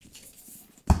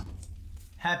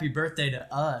Happy birthday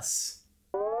to us.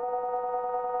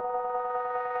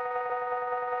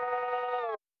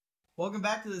 Welcome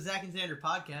back to the Zach and Xander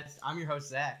podcast. I'm your host,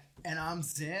 Zach. And I'm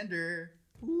Xander.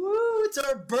 Woo, it's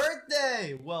our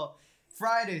birthday. Well,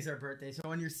 Friday's our birthday, so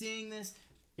when you're seeing this,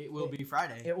 It will be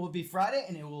Friday. it will be Friday,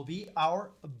 and it will be our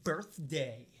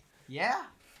birthday. Yeah.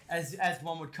 As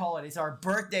one would call it. It's our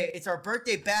birthday. It's our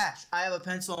birthday bash. I have a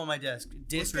pencil on my desk.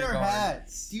 Disregard. Look at our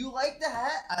hats. Do you like the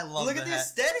hat? I love Look the at the hat.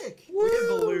 aesthetic. Woo! We have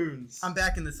balloons. I'm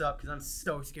backing this up because I'm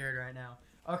so scared right now.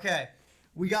 Okay,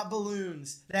 we got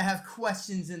balloons that have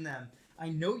questions in them. I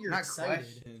know you're Not excited.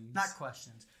 questions. Not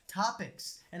questions.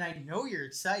 Topics. And I know you're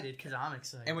excited because I'm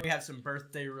excited. And we have some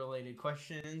birthday-related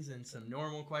questions and some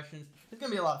normal questions. It's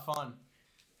going to be a lot of fun.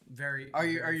 Are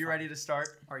you ready to start?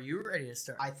 Are you ready to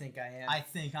start? I think I am. I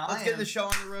think I am. Let's get the show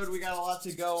on the road. We got a lot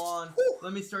to go on. Whew.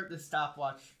 Let me start the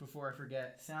stopwatch before I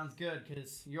forget. Sounds good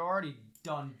because you already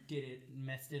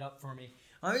messed it up for me.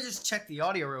 Let me just check the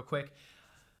audio real quick.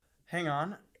 Hang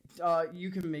on.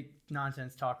 You can make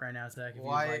nonsense talk right now, Zach, if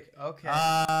Why? you'd like. Okay.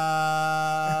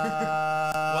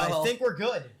 I think we're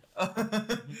good.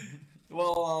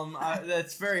 Well,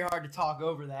 that's very hard to talk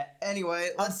over that. Anyway,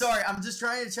 I'm sorry. I'm just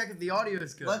trying to check if the audio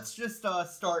is good. let's just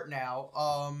start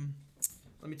now.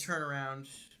 Let me turn around.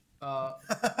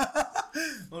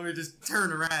 Let me just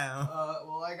turn around.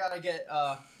 Well, I gotta get.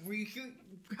 How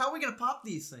are we gonna pop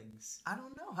these things? I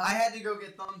don't know. I had to go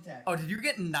get thumbtacks. Oh, did you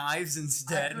get knives I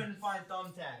instead? couldn't find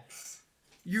thumbtacks.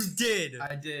 You did.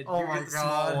 I did. Oh You my get the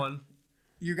God. small one.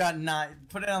 You got knife.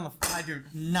 Put it on the. I do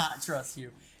not trust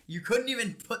you. You couldn't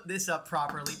even put this up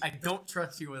properly. I don't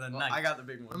trust you with a Well, knife. I got the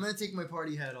big one. I'm gonna take my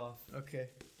party hat off. Okay.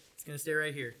 It's gonna stay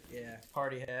right here. Yeah.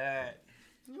 Party hat.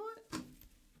 You know what?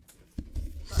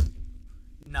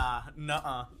 Nah.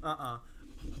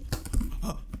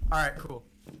 All right, cool.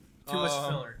 Too much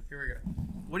filler. Here we go.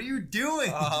 What are you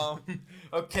doing?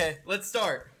 Okay, let's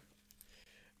start.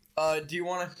 Do you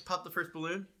want to pop the first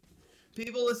balloon?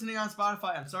 People listening on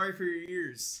Spotify, I'm sorry for your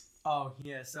ears. Oh,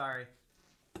 yeah, sorry.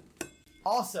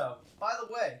 Also, by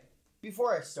the way,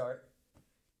 before I start,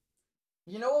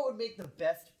 you know what would make the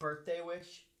best birthday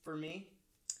wish for me?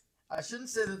 I shouldn't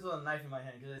say this with a knife in my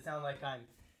hand because I sound like I'm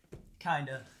kind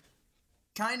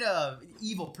of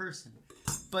evil person.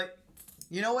 But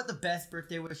you know what the best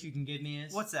birthday wish you can give me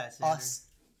is? What's that, Xander? Us.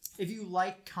 If you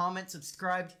like, comment,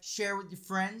 subscribe, share with your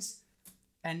friends,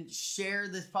 and share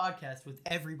this podcast with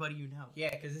everybody you know. Yeah,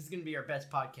 because this is going to be our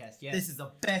best podcast yet. This is the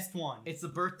best one. It's the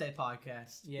birthday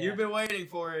podcast. Yeah. You've been waiting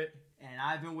for it. And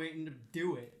I've been waiting to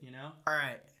do it, you know? All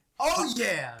right. Oh,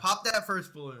 yeah! Pop that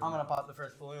first balloon. I'm going to pop the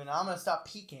first balloon. I'm going to stop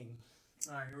peeking.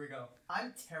 All right, here we go.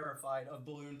 I'm terrified of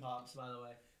balloon pops, by the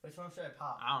way. Which one should I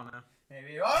pop? I don't know.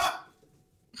 Maybe. Ah!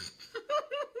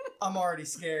 I'm already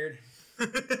scared.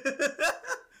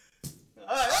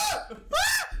 Ah!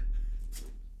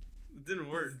 It didn't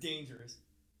work. It's dangerous.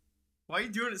 Why are you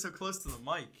doing it so close to the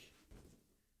mic?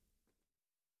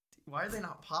 Why are they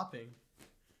not popping?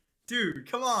 Dude,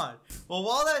 come on. Well,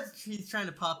 while he's trying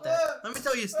to pop that, let me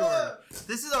tell you a story.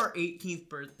 This is our 18th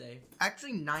birthday.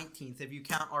 Actually, 19th if you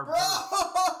count our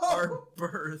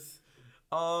birth.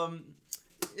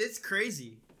 It's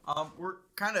crazy. We're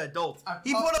kind of adults.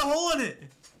 He put a hole in it.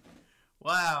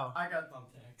 Wow. I got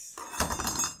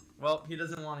thumbtacks. Well, he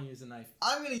doesn't want to use a knife.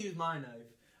 I'm gonna use my knife.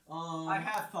 I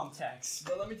have thumbtacks.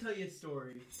 But let me tell you a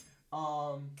story. It's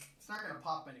not gonna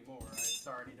pop anymore. Right? It's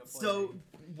already deflating. So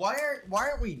why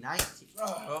aren't we 19?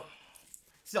 Oh.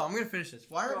 So I'm gonna finish this.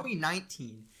 Why aren't we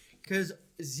 19? Because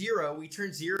we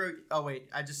turned 0. Oh wait,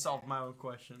 I just solved my own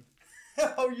question.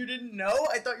 Oh, you didn't know?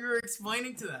 I thought you were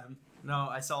explaining to them. No,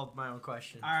 I solved my own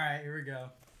question. All right, here we go.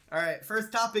 All right,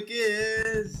 first topic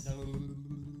is.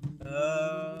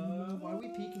 Why are we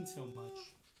peeking so much?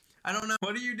 I don't know.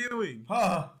 What are you doing?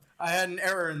 I had an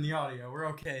error in the audio. We're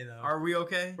okay though. Are we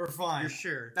okay? We're fine. You're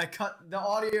sure? I cut the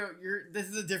audio. This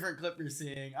is a different clip you're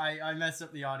seeing. I messed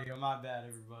up the audio. My bad,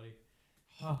 everybody.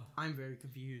 I'm very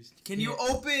confused. Can you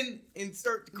open and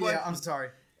start the question? Yeah, I'm sorry.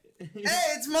 Hey,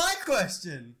 it's my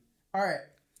question. All right.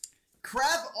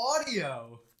 Crap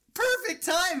audio. Perfect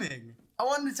timing. I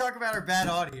wanted to talk about our bad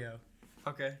audio.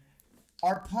 Okay.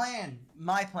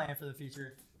 My plan for the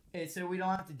future is so we don't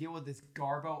have to deal with this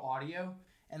garbo audio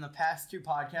and the past 2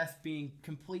 podcasts being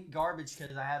complete garbage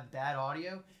because I have bad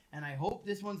audio, and I hope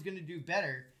this one's going to do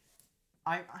better.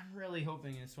 I'm really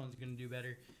hoping this one's going to do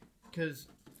better because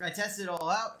I tested it all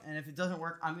out, and if it doesn't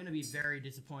work, I'm going to be very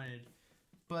disappointed.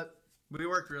 But we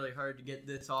worked really hard to get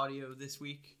this audio this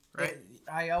week, right?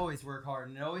 I always work hard,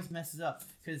 and it always messes up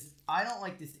because I don't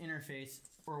like this interface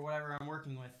for whatever I'm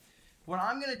working with. What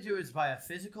I'm going to do is buy a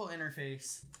physical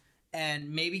interface and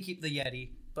maybe keep the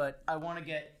Yeti, but I want to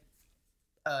get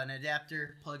an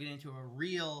adapter, plug it into a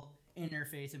real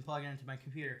interface, and plug it into my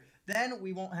computer. Then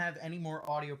we won't have any more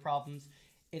audio problems.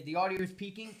 If the audio is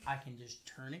peaking, I can just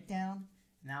turn it down,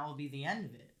 and that will be the end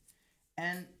of it.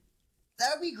 And that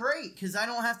would be great, because I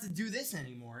don't have to do this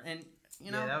anymore. And,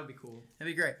 you know, yeah, that would be cool.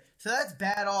 That'd be great. So that's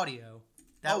bad audio.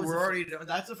 We're already done.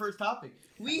 That's the first topic.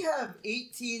 We have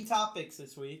 18 topics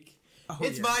this week. Oh,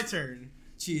 it's my turn.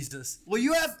 Jesus. Well,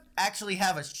 you actually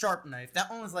have a sharp knife. That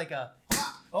one was like a...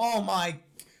 Oh, my...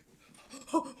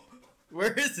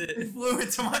 Where is it? It flew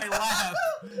into my lap.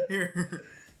 Here.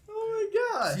 Oh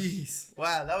my gosh. Jeez.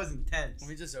 Wow, that was intense. Let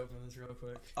me just open this real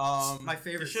quick. My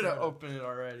favorite. Should have opened it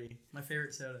already. My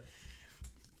favorite soda.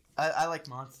 I like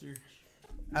Monster.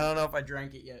 I don't know if I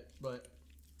drank it yet, but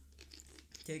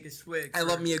take a swig. I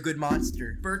love me a good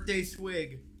Monster. Birthday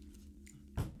swig.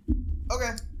 Okay.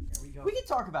 There we go. We can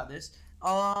talk about this.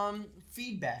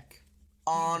 Feedback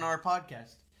on our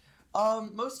podcast.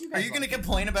 Most of you guys. Are you gonna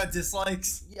complain about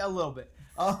dislikes? Yeah, a little bit.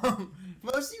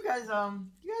 Most of you guys,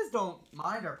 don't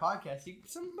mind our podcast.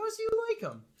 Most of you like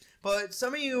them, but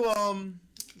some of you,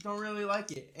 don't really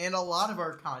like it, and a lot of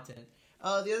our content.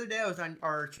 The other day I was on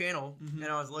our channel, and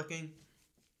I was looking,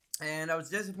 and I was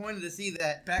disappointed to see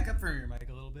that. Back up from your mic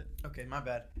a little bit. Okay, my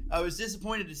bad. I was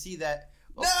disappointed to see that.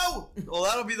 No! Well,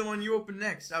 that'll be the one you open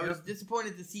next. I was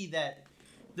disappointed to see that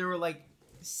there were like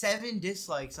 7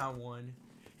 dislikes on one,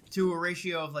 to a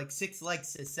ratio of like 6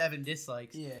 likes to 7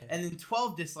 dislikes. Yeah. And then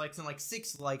 12 dislikes and like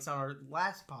 6 likes on our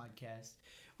last podcast,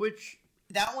 which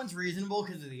that one's reasonable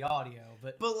because of the audio.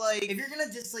 But like, if you're gonna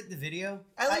dislike the video,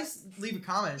 at least leave a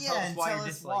comment. And tell us why you're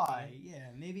disliking. Yeah,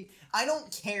 maybe. I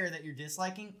don't care that you're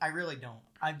disliking. I really don't.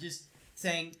 I'm just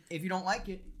saying, if you don't like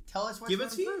it, tell us what. Give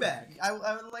us feedback. I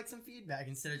would like some feedback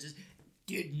instead of just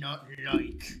did not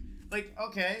like. Like,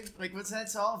 okay, like what's that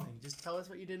solving? Just tell us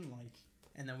what you didn't like,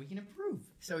 and then we can improve.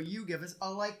 So you give us a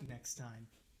like next time.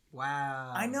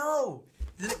 Wow. I know.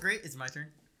 Isn't it great? It's my turn.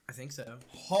 I think so.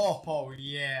 Oh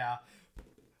yeah.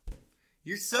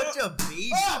 You're such a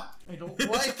baby. I don't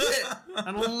like it.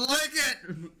 I don't like it.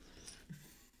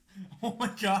 Oh my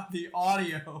god, the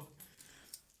audio.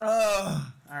 All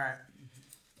right.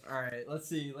 Let's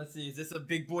see. Is this a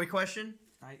big boy question?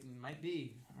 It might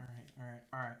be.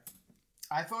 All right.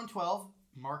 iPhone 12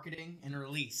 marketing and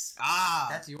release.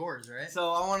 That's yours, right?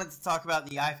 So I wanted to talk about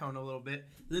the iPhone a little bit.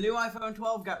 The new iPhone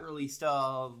 12 got released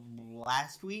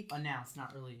last week. Announced,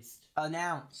 not released.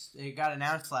 Announced. It got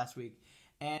announced last week.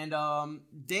 And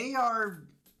they are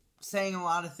saying a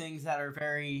lot of things that are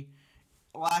very,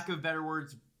 lack of better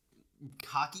words,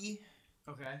 cocky.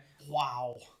 Okay.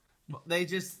 Wow.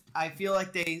 I feel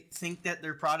like they think that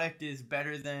their product is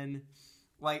better than,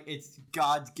 like, it's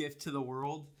God's gift to the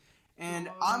world. And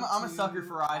I'm a sucker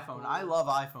for iPhone. I love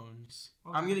iPhones.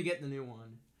 Okay. I'm gonna get the new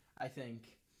one, I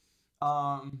think.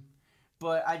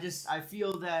 But I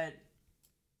feel that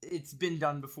it's been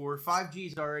done before.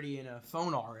 5G's already in a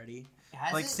phone already.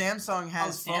 Samsung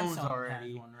has phones Samsung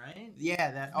already. Has one, right?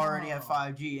 Yeah, that already have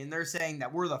 5G, and they're saying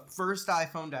that we're the first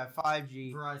iPhone to have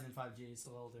 5G. Verizon 5G is a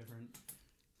little different.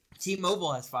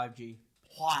 T-Mobile has 5G.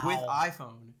 Wow. With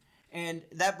iPhone. And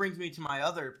that brings me to my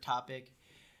other topic.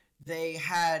 They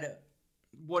had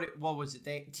what was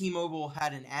it? T-Mobile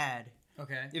had an ad.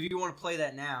 Okay. If you want to play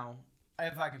that now,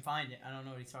 if I can find it, I don't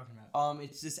know what he's talking about.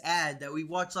 It's this ad that we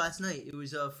watched last night. It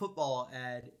was a football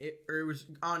ad. It was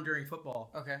on during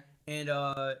football. Okay. And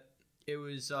it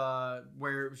was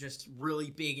where it was just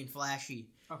really big and flashy.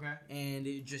 Okay. And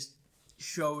it just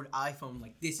showed iPhone,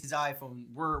 like, this is iPhone.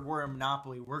 We're a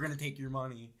monopoly. We're gonna take your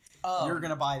money. Oh. You're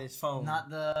gonna buy this phone. Not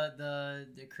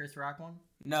the Chris Rock one?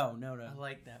 No. I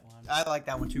like that one. I like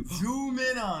that one too. Zoom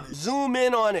in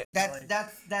on it.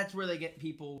 That's where they get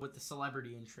people with the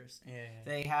celebrity interest. Yeah.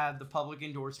 They have the public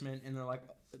endorsement, and they're like,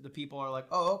 the people are like,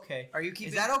 oh, okay. Are you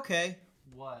keeping? Is that okay?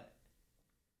 What?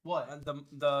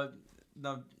 The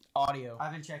audio.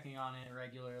 I've been checking on it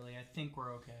regularly. I think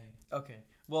we're okay. Okay.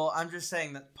 Well, I'm just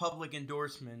saying that public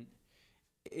endorsement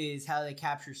is how they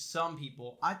capture some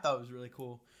people. I thought it was really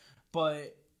cool.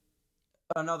 But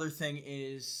another thing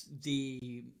is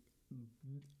the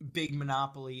big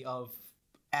monopoly of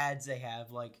ads they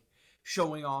have, like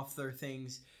showing off their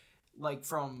things, like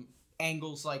from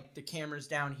angles, like the camera's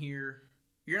down here.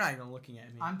 You're not even looking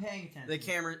at me. I'm paying attention. The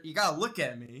camera, you gotta look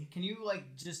at me. Can you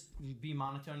just be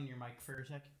monotone in your mic for a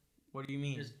sec? What do you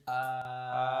mean? Just we're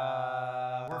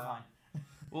fine.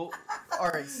 Well, all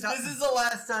right. Stop. This is the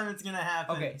last time it's gonna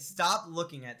happen. Okay, stop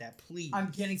looking at that, please. I'm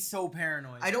getting so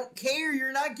paranoid. I don't care.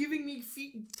 You're not giving me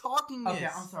talking. Okay,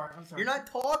 I'm sorry. You're not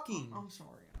talking. I'm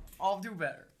sorry. I'll do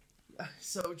better.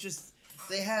 So just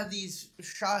they have these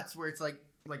shots where it's like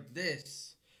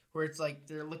this, where it's like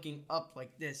they're looking up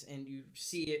like this, and you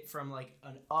see it from like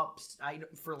an up.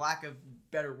 For lack of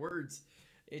better words,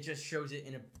 it just shows it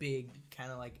in a big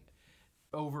kind of like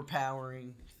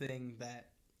overpowering thing that.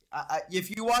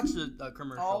 If you watch the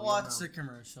commercial, I'll watch the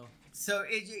commercial. So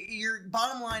your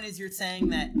bottom line is you're saying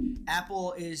that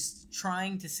Apple is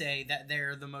trying to say that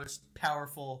they're the most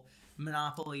powerful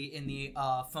monopoly in the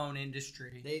phone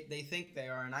industry. They think they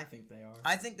are, and I think they are.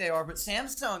 I think they are, but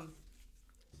Samsung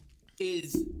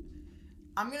is.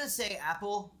 I'm gonna say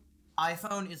Apple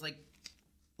iPhone is like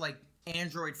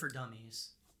Android for dummies.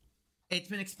 It's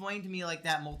been explained to me like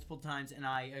that multiple times, and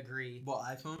I agree. Well,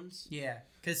 iPhones? Yeah,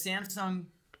 because Samsung,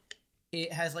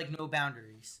 it has like no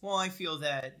boundaries. Well, I feel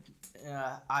that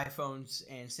iPhones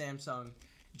and Samsung.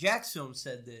 Jack's Film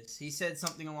said this. He said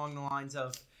something along the lines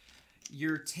of,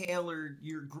 "You're tailored.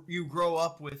 You grow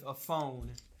up with a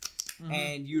phone,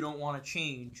 and you don't want to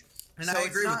change." And so I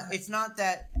agree. It's not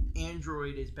that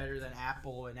Android is better than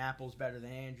Apple and Apple's better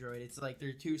than Android. It's like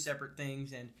they're two separate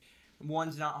things, and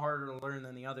one's not harder to learn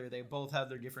than the other. They both have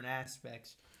their different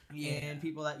aspects. Yeah. And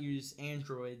people that use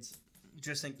Androids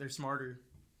just think they're smarter.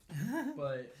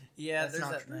 But yeah, that's there's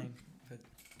not that true. thing. But,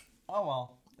 oh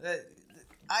well.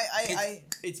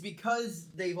 It's because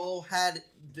they've all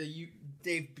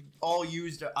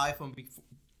used an iPhone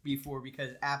before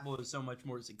because Apple is so much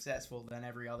more successful than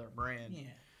every other brand.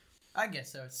 Yeah, I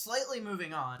guess so. Slightly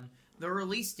moving on, the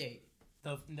release date.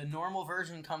 The normal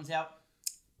version comes out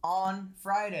on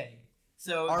Friday.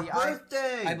 So our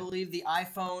birthday. I believe the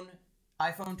iPhone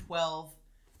 12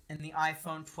 and the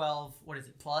iPhone 12, what is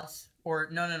it, Plus? Or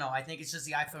no, I think it's just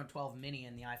the iPhone 12 mini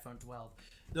and the iPhone 12.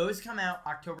 Those come out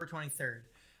October 23rd.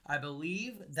 I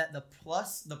believe that the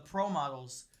Pro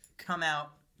models come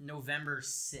out November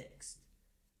 6th.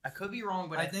 I could be wrong,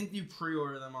 but I think you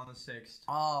pre-order them on the 6th.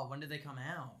 Oh, when did they come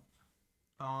out?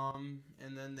 And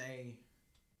then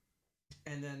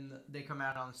they come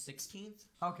out on the 16th.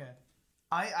 Okay.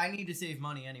 I need to save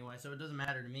money anyway, so it doesn't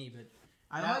matter to me, but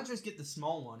I might just get the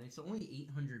small one. It's only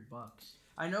 $800.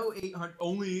 I know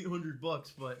only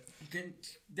 $800, but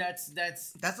that's like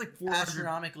 $400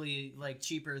 astronomically like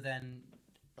cheaper than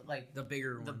like the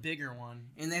bigger one. The bigger one.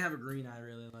 And they have a green I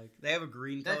really like. They have a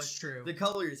green color. That's true. The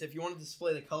colors, if you want to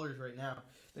display the colors right now,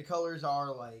 the colors are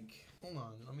like, hold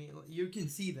on, I mean, you can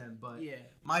see them, but yeah.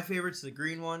 My favorite's the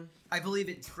green one. I believe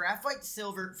it's graphite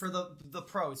silver for the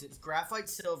pros. It's graphite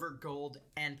silver, gold,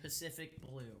 and Pacific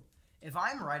blue. If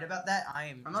I'm right about that,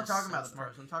 I'm not talking about the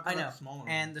pros. I'm talking about the smaller ones.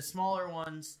 And the smaller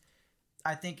ones,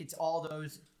 I think it's all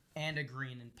those and a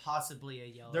green and possibly a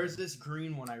yellow. There's this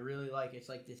green one I really like. It's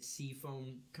like this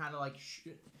seafoam kind of like.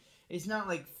 It's not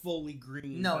like fully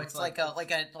green. No, it's like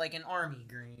an army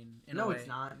green. No, it's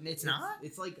not. It's not.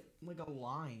 It's like a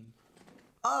lime.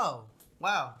 Oh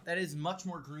wow, that is much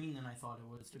more green than I thought it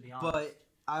was. To be honest, but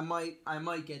I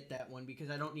might get that one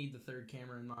because I don't need the third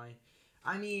camera in my.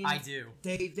 I mean, I do.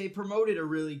 They promoted a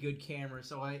really good camera,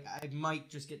 so I might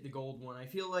just get the gold one. I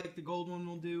feel like the gold one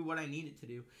will do what I need it to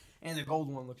do, and the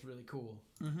gold one looks really cool.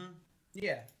 Mm-hmm.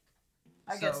 Yeah.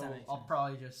 I guess that makes sense. I'll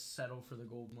probably just settle for the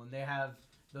gold one. They have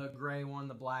the gray one,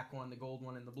 the black one, the gold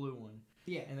one, and the blue one.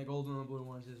 Yeah. And the gold one and the blue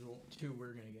ones is two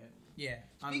we're gonna get. Yeah.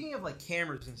 Speaking of like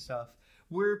cameras and stuff,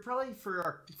 we're probably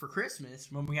for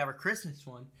Christmas when we have our Christmas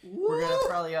one. Woo! We're gonna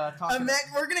probably talk.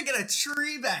 We're gonna get a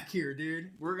tree back here,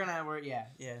 dude.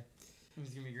 Yeah.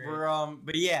 It's gonna be great.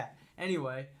 But yeah.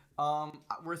 Anyway,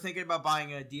 we're thinking about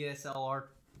buying a DSLR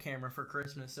camera for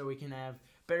Christmas so we can have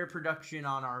better production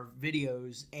on our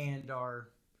videos and our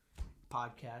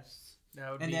podcasts.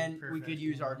 And then we could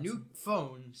use our new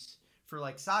phones for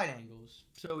like side angles,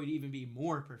 so it'd even be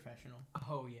more professional.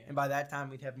 Oh yeah. And by that time,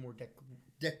 we'd have more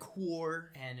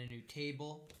decor and a new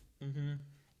table. Mm-hmm.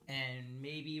 And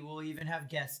maybe we'll even have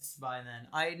guests by then.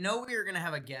 I know we were gonna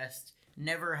have a guest.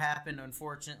 Never happened,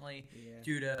 unfortunately,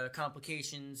 due to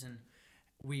complications, and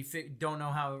we don't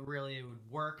know how it really would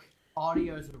work.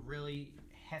 Audio is a really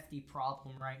hefty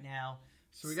problem right now,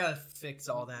 so we gotta fix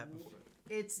all that before.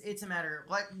 It's a matter of,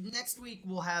 like, next week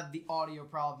we'll have the audio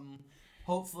problem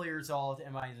hopefully resolved,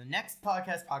 and by the next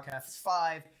podcast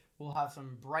 5, we'll have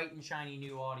some bright and shiny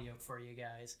new audio for you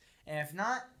guys. And if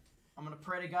not, I'm gonna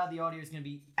pray to God the audio is gonna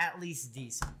be at least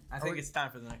decent. I think it's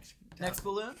time for the next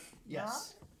balloon.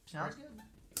 Yes. Sounds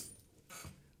good.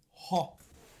 Oh.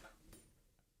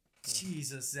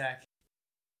 Jesus, Zach.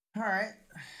 All right.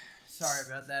 Sorry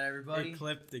about that, everybody. It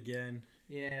clipped again.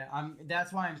 Yeah,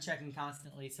 that's why I'm checking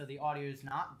constantly, so the audio is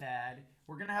not bad.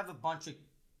 We're gonna have a bunch of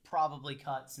probably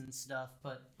cuts and stuff,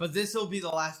 but this will be the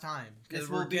last time because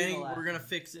we're gonna time.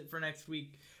 fix it for next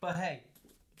week. But hey,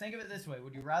 think of it this way: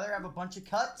 would you rather have a bunch of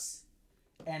cuts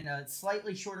and a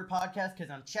slightly shorter podcast because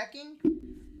I'm checking,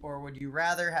 or would you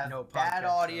rather have No bad podcast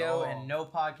audio at all? and no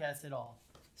podcast at all?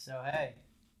 So hey,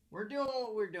 we're doing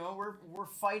what we're doing. We're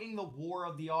fighting the war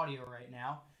of the audio right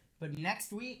now. But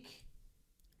next week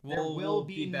there will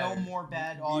be no better. more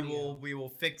bad audio. We will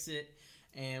fix it,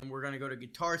 and we're gonna go to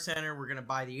Guitar Center. We're gonna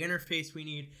buy the interface we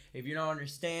need. If you don't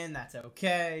understand, that's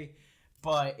okay,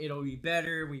 but it'll be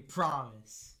better. We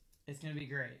promise. It's gonna be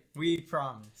great. We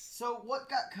promise. So what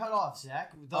got cut off,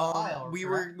 Zach? The aisle. We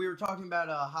correct? were talking about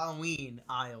Halloween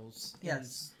aisles.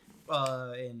 Yes.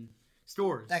 In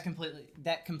stores.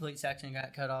 That complete section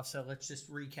got cut off. So let's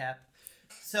just recap.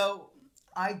 So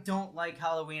I don't like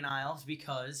Halloween aisles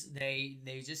because they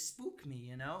just spook me,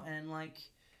 you know. And like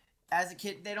as a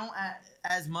kid, they don't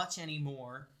as much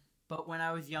anymore. But when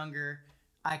I was younger,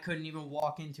 I couldn't even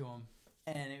walk into them,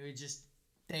 and it would just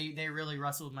they really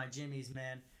rustled my jimmies,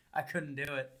 man. I couldn't do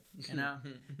it, you know.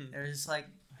 It was just like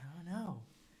I don't know,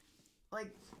 like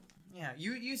yeah.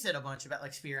 You said a bunch about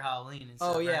like Spirit Halloween and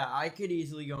stuff. Oh yeah, right? I could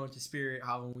easily go into Spirit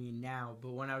Halloween now,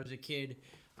 but when I was a kid,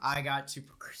 I got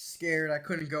super scared. I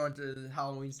couldn't go into the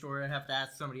Halloween store. I'd have to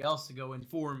ask somebody else to go in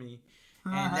for me,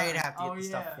 and they'd have to get the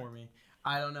stuff for me.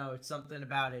 I don't know. It's something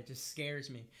about it. It just scares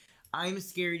me. I'm a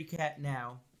scaredy cat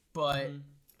now, but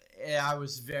I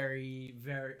was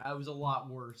I was a lot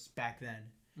worse back then.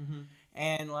 Mm-hmm.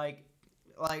 And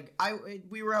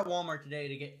we were at Walmart today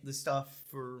to get the stuff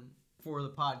for the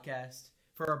podcast,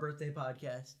 for our birthday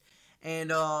podcast, and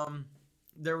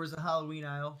there was a Halloween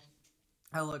aisle.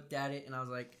 I looked at it and I was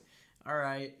like, all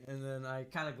right, and then I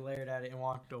kind of glared at it and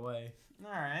walked away.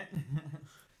 All right.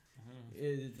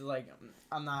 It's like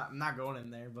I'm not going in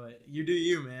there, but you do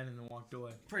you, man, and then walked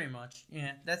away. Pretty much.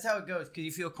 Yeah, that's how it goes because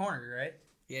you feel cornered, right?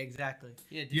 Yeah, exactly.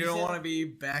 Yeah. You don't want to be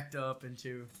backed up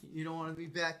into. You don't want to be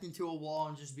backed into a wall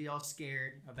and just be all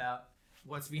scared about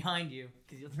what's behind you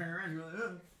because you'll turn around and you're like,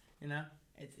 ugh. You know,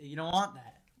 you don't want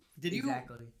that. Did you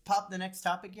pop the next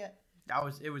topic yet?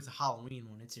 It was a Halloween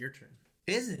one. It's your turn.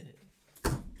 Is it?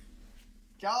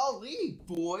 Golly,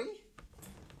 boy.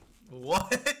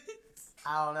 What?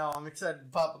 I don't know. I'm excited to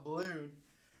pop a balloon.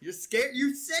 You're scared?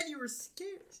 You said you were scared.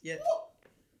 Yeah.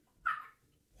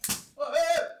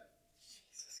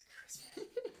 Jesus Christ.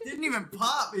 Didn't even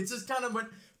pop. It just kind of went.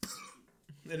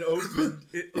 It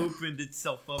opened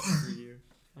itself up for you.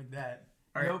 Like that.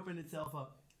 All It right. opened itself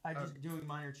up. I'm just doing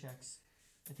minor checks.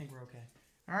 I think we're okay.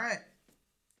 All right.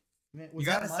 Man, You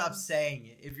gotta stop saying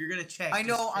it. If you're gonna check, I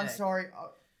know. just I'm check. sorry.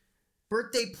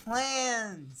 Birthday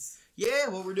plans. Yeah,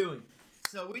 what we're doing.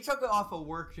 So we took off of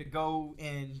work to go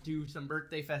and do some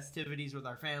birthday festivities with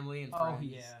our family and friends. Oh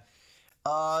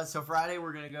yeah. So Friday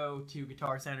we're gonna go to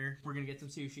Guitar Center. We're gonna get some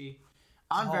sushi.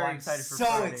 I'm Oh, very excited for so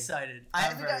Friday. excited. I I'm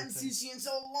haven't very gotten excited. sushi in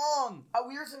so long.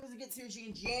 We were supposed to get sushi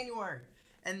in January,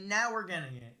 and now we're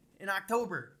getting it in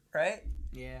October, right?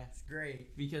 Yeah, It's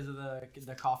great. because of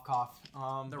the cough.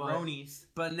 The Ronies.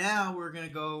 But now we're gonna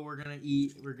go. We're gonna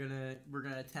eat. We're gonna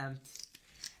attempt.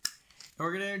 And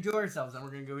we're gonna enjoy ourselves. And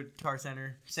we're gonna go to Guitar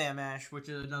Center, Sam Ash, which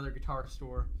is another guitar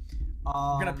store. We're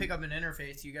gonna pick up an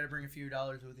interface. You got to bring a few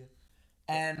dollars with you,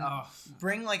 and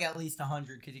bring like at least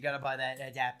 100 because you got to buy that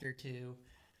adapter too.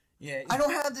 Yeah, I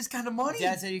don't have this kind of money.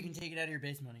 Dad said you can take it out of your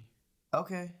bass money.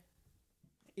 Okay.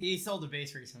 He sold a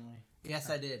bass recently.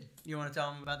 Yes, I did. You want to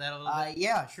tell him about that a little bit?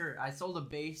 Yeah, sure. I sold a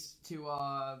bass to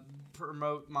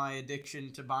promote my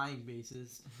addiction to buying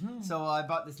basses. So I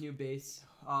bought this new bass.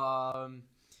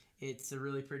 It's a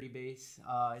really pretty bass.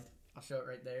 I'll show it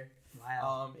right there.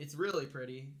 Wow. It's really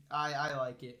pretty. I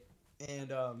like it.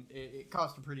 And it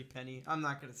cost a pretty penny. I'm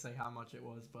not going to say how much it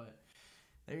was, but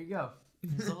there you go.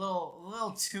 It's a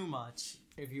little too much,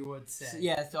 if you would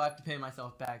say. So I have to pay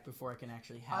myself back before I can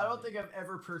actually have it. I don't think I've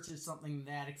ever purchased something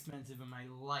that expensive in my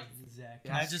life, Zach.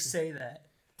 Can I That's just true. say that?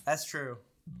 That's true.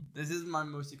 This is my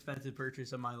most expensive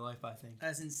purchase of my life, I think.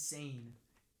 That's insane.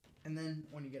 And then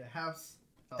when you get a house,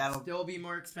 That'll still be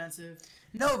more expensive.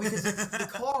 No, because the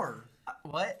car.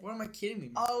 What? What am I kidding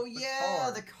me? Oh The yeah,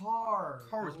 car. the car.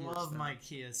 Car was I more love expensive. my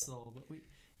Kia Soul, but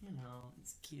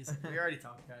it's Kia Soul. We already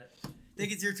talked about it. I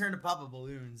think it's your turn to pop a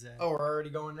balloon, Zach. Oh, we're already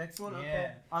going next one? yeah.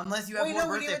 Okay. Unless you have Wait, more no,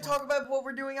 we birthday didn't even plans. talk about what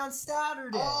we're doing on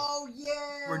Saturday. Oh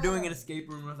yeah. We're doing an escape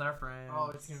room with our friends.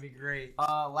 Oh, it's gonna be great.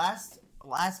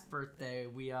 Last birthday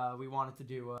we wanted to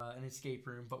do an escape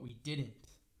room, but we didn't.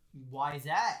 Why is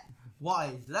that? Why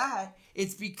is that?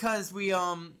 It's because we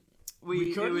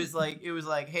it couldn't? was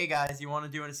like, hey guys, you want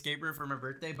to do an escape room for my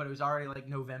birthday? But it was already like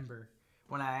November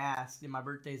when I asked, and my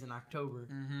birthday's in October.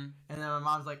 Mm-hmm. And then my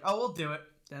mom's like, oh, we'll do it.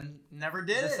 Then Never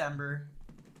did December,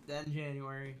 then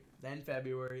January, then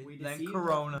February, We then deceived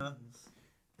Corona.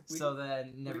 We- So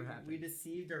that never happened. We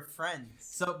deceived our friends.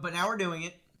 So, but now we're doing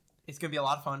it. It's gonna be a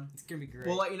lot of fun. It's gonna be great.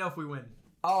 We'll let you know if we win.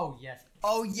 Oh, yes.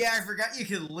 Oh, yeah, I forgot you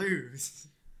could lose.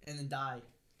 And then die.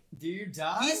 Do you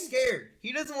die? He's scared.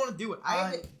 He doesn't want to do it.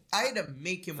 I had to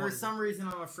make him. For some reason,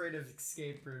 I'm afraid of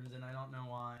escape rooms, and I don't know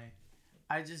why.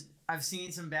 I've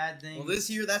seen some bad things. Well, this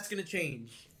year, that's going to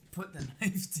change. Put the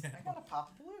knife down. I gotta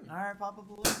pop a balloon. Alright, pop a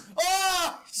balloon.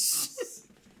 Oh!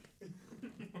 Oh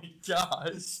my gosh.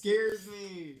 It scares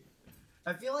me.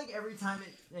 I feel like every time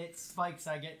it spikes,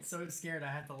 I get so scared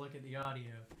I have to look at the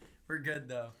audio. We're good,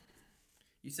 though.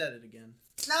 You said it again.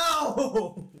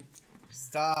 No!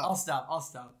 Stop. I'll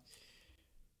stop.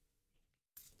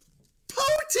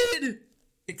 Poted!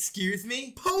 Excuse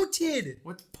me? Poted!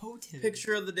 What's poted?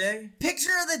 Picture of the day.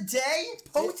 Picture of the day?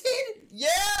 Poted? Yeah!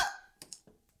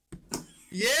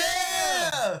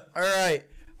 Yeah! Alright.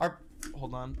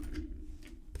 Hold on.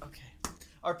 Okay.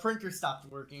 Our printer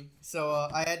stopped working, so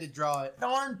I had to draw it.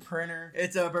 Darn printer.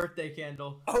 It's a birthday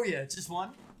candle. Oh, yeah, just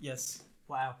one? Yes.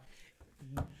 Wow.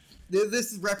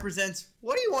 This represents,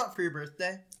 what do you want for your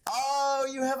birthday? Oh,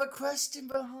 you have a question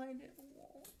behind it.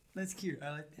 That's cute.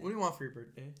 I like that. What do you want for your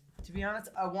birthday? To be honest,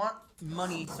 I want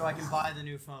money so I can buy the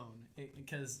new phone.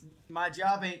 Because my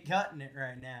job ain't cutting it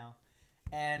right now.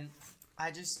 And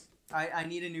I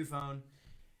need a new phone.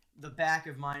 The back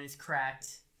of mine is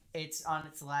cracked. It's on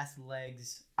its last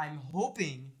legs. I'm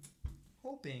hoping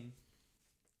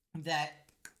that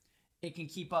it can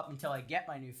keep up until I get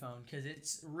my new phone. Because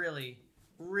it's really,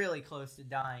 really close to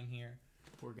dying here.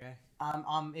 Poor guy.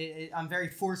 I'm very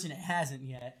fortunate it hasn't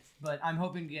yet, but I'm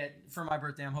hoping to get, for my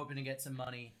birthday, I'm hoping to get some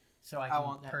money so I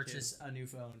can purchase a new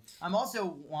phone. I'm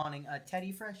also wanting a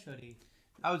Teddy Fresh hoodie.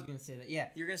 I was going to say that, yeah.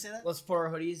 You're going to say that? Let's put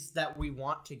our hoodies that we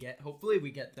want to get. Hopefully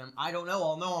we get them. I don't know.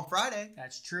 I'll know on Friday.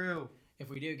 That's true. If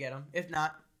we do get them. If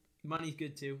not, money's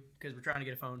good too, because we're trying to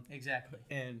get a phone. Exactly.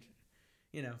 And,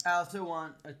 you know. I also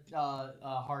want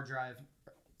a hard drive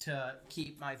to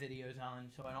keep my videos on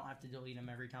so I don't have to delete them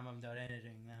every time I'm done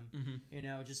editing them. Mm-hmm. You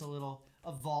know, just a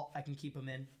vault I can keep them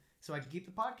in so I can keep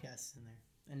the podcasts in there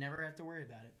and never have to worry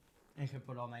about it. And I can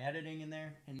put all my editing in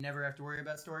there and never have to worry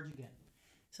about storage again.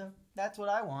 So that's what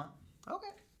I want. Okay.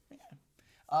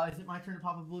 Yeah. Is it my turn to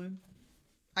pop a balloon?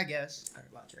 I guess. All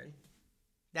right, watch, ready?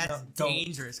 That's No,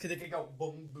 dangerous because it could go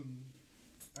boom, boom.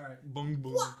 All right. Boom,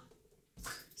 boom.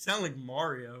 Sound like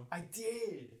Mario. I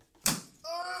did.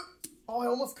 Oh, I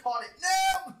almost caught it.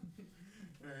 No!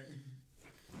 All right.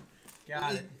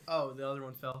 Got it. Oh, the other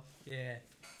one fell. Yeah.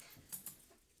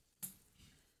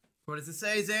 What does it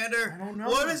say, Xander? I don't know.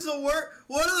 What is the word?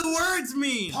 What do the words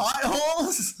mean?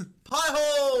 Potholes?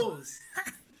 Potholes!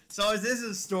 So this is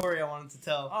a story I wanted to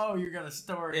tell. Oh, you got a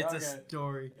story. It's a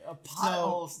story. A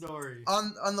pothole story.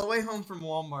 On the way home from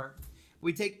Walmart,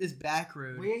 we take this back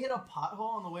road. We hit a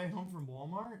pothole on the way home from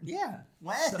Walmart? Yeah.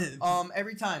 When? So,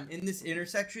 every time in this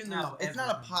intersection, it's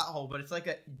not a pothole, but it's like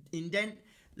an indent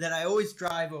that I always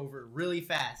drive over really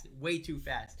fast, way too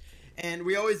fast, and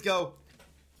we always go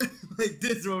like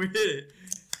this when we hit it.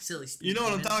 Silly speed. You know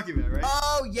what I'm talking about, right?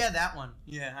 Oh yeah, that one.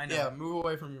 Yeah, I know. Yeah, move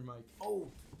away from your mic. Oh.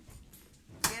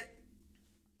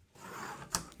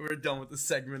 We're done with the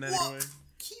segment anyway. Whoa.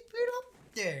 Keep it up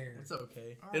there. It's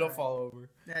okay. All It'll right. fall over.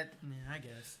 I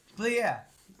guess. But yeah,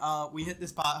 we hit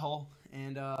this pothole,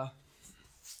 and I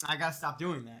gotta stop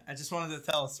doing that. I just wanted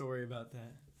to tell a story about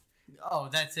that. Oh,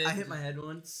 that's it. I hit my head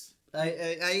once.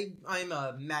 I'm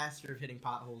a master of hitting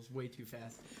potholes way too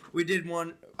fast. We did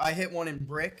one. I hit one in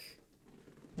brick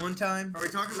one time. Are we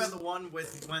talking about the one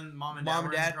with when mom and dad Mom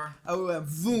were and in dad. the car? Oh,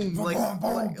 boom,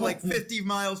 like 50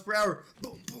 miles per hour.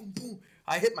 Boom, boom, boom.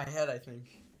 I hit my head, I think.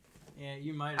 Yeah,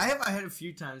 you might. I hit my head a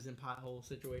few times in pothole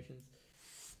situations.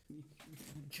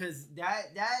 Because that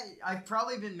I've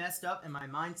probably been messed up and my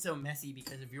mind's so messy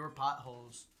because of your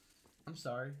potholes. I'm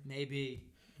sorry. Maybe,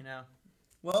 you know.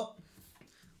 Well,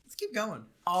 let's keep going.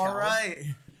 All right.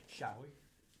 Shall we?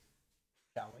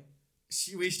 Shall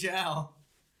we? We shall.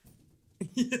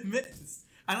 You missed.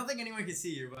 I don't think anyone can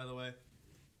see you, by the way.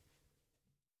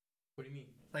 What do you mean?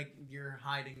 Like, you're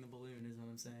hiding the balloon is what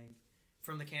I'm saying.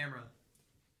 From the camera.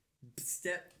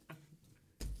 Step.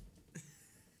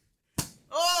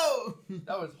 Oh!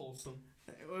 That was wholesome.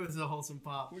 It was a wholesome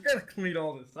pop. We gotta clean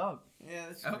all this up. Yeah,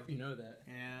 that's I true. hope you know that.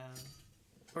 Yeah.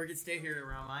 Or you could stay here to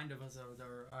remind of us of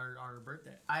our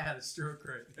birthday. I had a stroke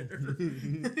right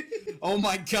there. Oh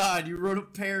my god, you wrote a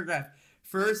paragraph.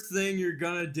 First thing you're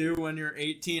gonna do when you're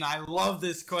 18. I love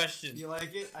this question. You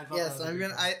like it? I thought Yes, that was I'm a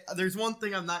gonna. good There's one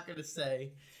thing I'm not gonna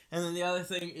say, and then the other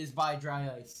thing is buy dry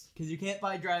ice, because you can't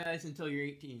buy dry ice until you're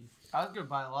 18. I was gonna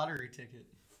buy a lottery ticket.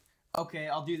 Okay,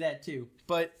 I'll do that too.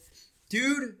 But,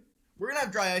 dude, we're gonna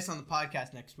have dry ice on the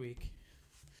podcast next week.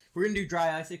 We're gonna do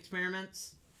dry ice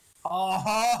experiments.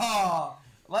 Oh,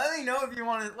 Let me know if you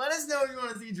want to. Let us know if you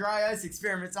want to see dry ice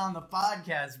experiments on the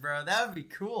podcast, bro. That would be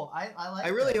cool. I like. I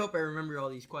really hope I remember all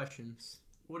these questions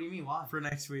What do you mean? Why? for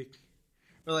next week.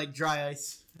 Or like dry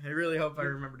ice. I really hope I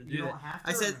remember to do You that. don't have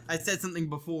to. I said something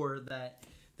before that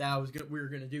we were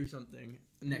gonna do something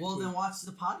next Well, week. then watch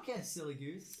the podcast, silly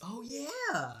goose. Oh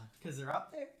yeah, Because they're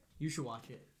up there. you should watch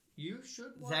it. You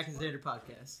should watch Zach and one. Xander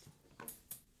podcast.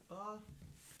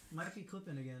 Might be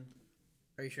clipping again.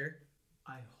 Are you sure?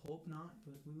 I hope not,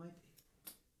 but we might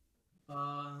be.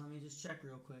 Let me just check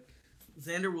real quick.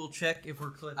 Xander will check if we're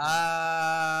clipping.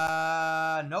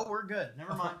 No, we're good.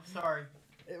 Never mind. Sorry.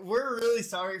 We're really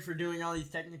sorry for doing all these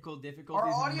technical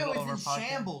difficulties. Our in the audio middle is of in our podcast.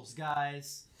 shambles,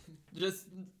 guys. Just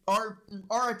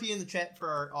RIP in the chat for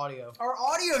our audio. Our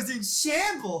audio's in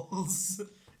shambles.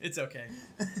 It's okay.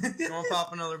 You want to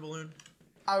pop another balloon?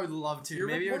 I would love to.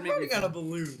 Maybe it would make me running out of feel-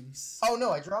 balloons. Oh no,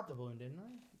 I dropped the balloon, didn't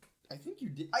I? I think you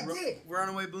did. I did.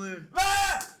 Runaway balloon.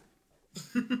 Ah!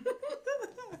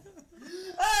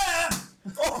 Ah!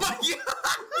 Oh my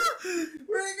god!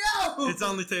 Where'd it go? It's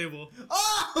on the table.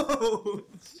 Oh!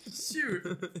 Shoot.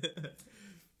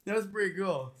 That was pretty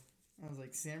cool. I was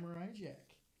like, Samurai Jack.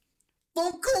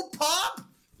 Funko Pop?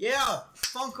 Yeah,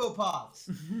 Funko Pops.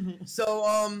 So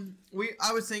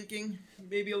I was thinking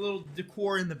maybe a little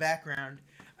decor in the background.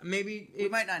 Maybe We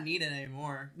might not need it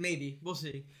anymore. Maybe we'll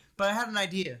see. But I had an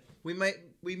idea. We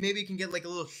maybe can get like a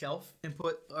little shelf and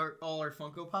put all our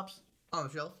Funko Pops on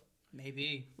the shelf.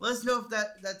 Maybe. Let us know if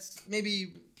that's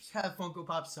maybe have Funko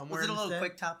Pops somewhere. Was it a little instead.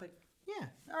 quick topic? Yeah.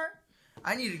 All right.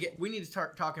 We need to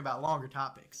start talking about longer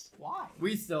topics. Why?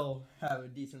 We still have a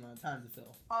decent amount of time to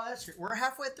fill. Oh, that's true. We're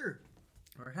halfway through.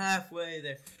 We're halfway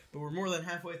there, but we're more than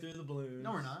halfway through the balloon.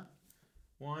 No, we're not.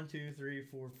 1, 2, 3,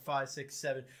 4, 5, 6,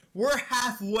 7. We're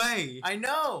halfway. I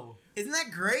know. Isn't that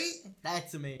great?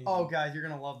 That's amazing. Oh, guys, you're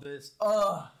gonna love this.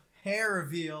 Hair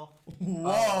reveal. Whoa.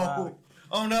 wow.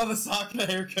 Oh no, the Sokka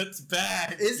haircut's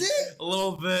back. Is it? A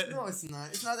little bit. No, it's not.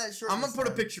 It's not that short. I'm gonna this put a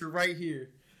time. picture right here.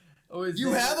 Oh, is You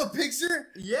Xander- have a picture?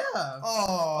 Yeah.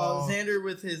 Oh. Xander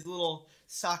with his little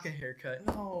Sokka haircut.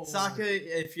 No. Sokka,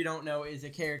 if you don't know, is a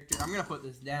character. I'm gonna put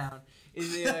this down.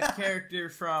 Is a character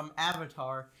from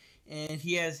Avatar, and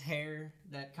he has hair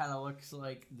that kind of looks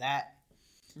like that.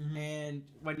 Mhm. And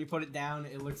when you put it down,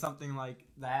 it looks something like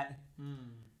that. Hmm.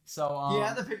 So You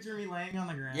have the picture of me laying on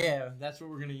the ground. yeah, that's what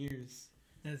we're gonna use.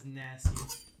 That's nasty.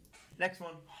 Next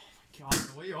one. God,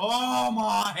 oh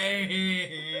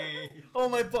my! Oh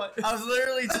my butt. I was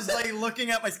literally just like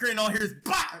looking at my screen. All I hear is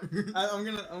bah! I'm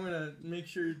gonna make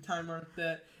sure you time mark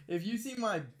that. If you see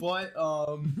my butt,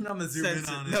 I'm gonna zoom in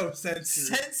censored. on it. No, censored.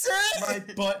 Censor My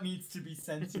it? butt needs to be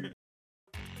censored.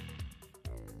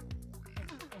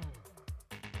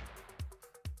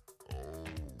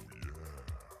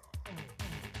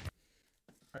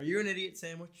 Are you an idiot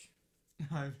sandwich?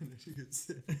 I'm an idiot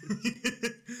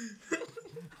sandwich.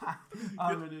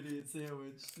 I'm an idiot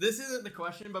sandwich. This isn't the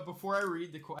question, but before I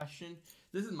read the question,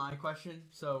 this is my question,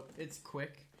 so it's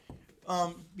quick.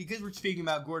 Because we're speaking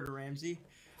about Gordon Ramsay,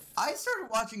 I started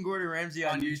watching Gordon Ramsay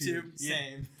on YouTube. Yeah.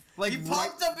 Same. Like He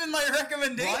popped up in my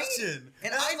recommendation, Right?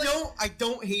 And I was like, I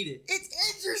don't hate it.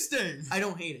 It's interesting. I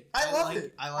don't hate it. I love like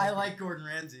it. I like it. Gordon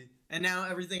Ramsay. And now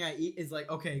everything I eat is like,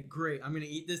 okay, great. I'm gonna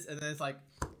eat this, and then it's like,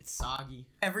 it's soggy.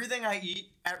 Everything I eat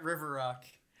at River Rock,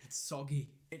 It's soggy.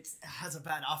 it has a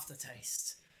bad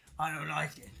aftertaste. I don't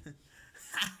like it.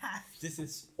 This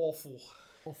is awful.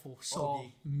 Awful,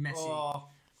 Soggy. Messy. Oh,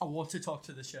 I want to talk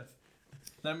to the chef.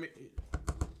 Let me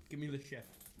give me the chef.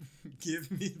 Give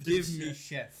me the Give me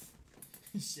chef.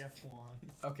 Chef Juan.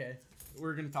 Okay,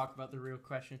 we're gonna talk about the real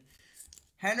question.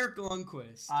 Henrik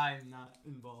Lundqvist. I'm not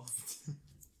involved.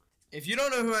 If you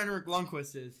don't know who Henrik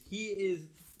Lundqvist is, he is.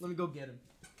 Let me go get him.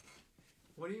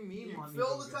 What do you mean? You let me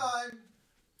fill go the get it? time.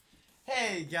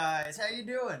 Hey guys, how you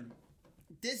doing?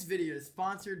 This video is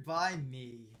sponsored by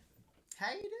me.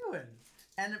 How you doing?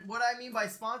 And what I mean by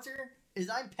sponsor is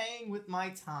I'm paying with my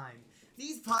time.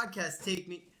 These podcasts take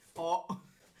me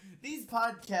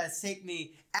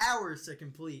hours to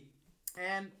complete.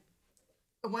 And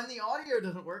when the audio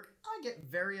doesn't work, I get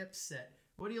very upset.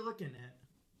 What are you looking at?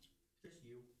 Just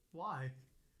you. Why?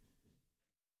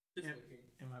 Just Yeah. looking.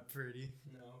 Am I pretty?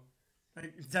 No.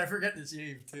 I forget to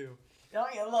shave too. Oh,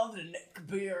 you love the neck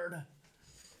beard.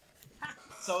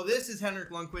 So this is Henrik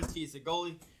Lundqvist. He's the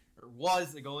goalie, or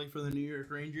was the goalie for the New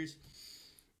York Rangers.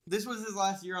 This was his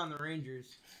last year on the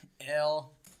Rangers.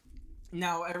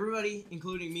 Now everybody,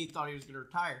 including me, thought he was going to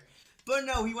retire, but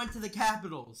no, he went to the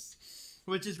Capitals,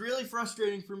 which is really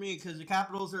frustrating for me because the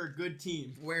Capitals are a good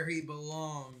team. Where he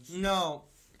belongs. No,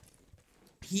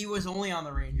 he was only on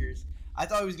the Rangers. I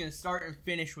thought he was going to start and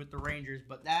finish with the Rangers,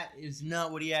 but that is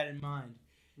not what he had in mind.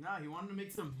 No, he wanted to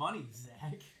make some money,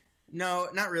 Zach. No,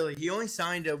 not really. He only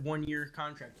signed a 1-year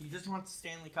contract. He just wants the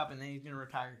Stanley Cup, and then he's gonna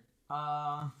retire.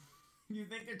 You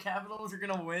think the Capitals are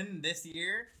gonna win this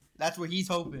year? That's what he's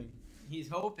hoping. He's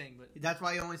hoping, but That's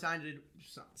why he only signed a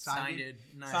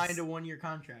 1-year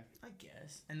contract. I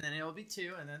guess. And then it'll be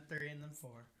 2, and then 3, and then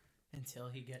 4. Until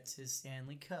he gets his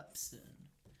Stanley Cup soon.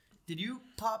 Did you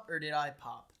pop or did I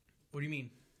pop? What do you mean?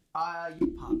 You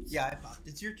popped. Yeah, I popped.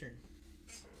 It's your turn.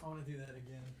 I want to do that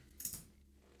again.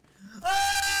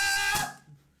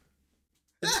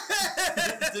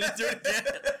 Did it do it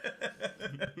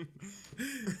again?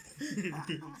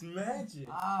 It's magic.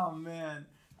 Oh, man.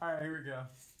 All right, here we go.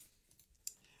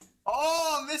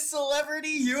 Oh, Miss Celebrity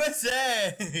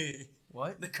USA.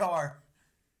 What? The car.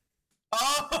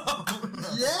 Oh,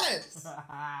 yes.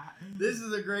 This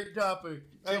is a great topic.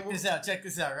 Check this out. Check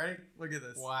this out. Ready? Look at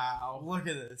this. Wow. Look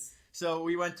at this. So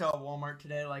we went to Walmart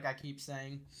today, like I keep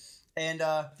saying, and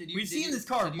we've seen this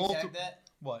car multiple. Did you tag that?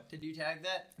 What? Did you tag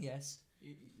that? Yes.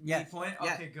 Yes. Point?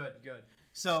 Yeah. Okay, good.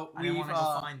 So I want to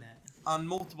go find that. On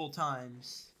multiple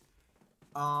times.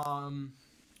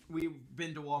 We've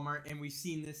been to Walmart and we've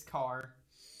seen this car,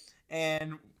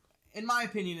 and in my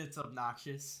opinion, it's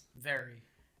obnoxious. Very.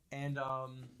 And I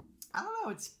don't know.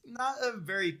 It's not a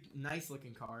very nice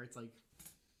looking car. It's like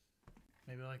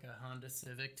maybe like a Honda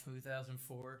Civic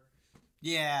 2004.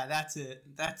 Yeah, that's it.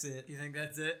 You think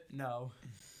that's it? No.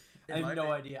 I have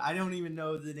no idea. I don't even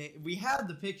know the name. We have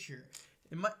the picture.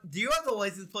 Do you have the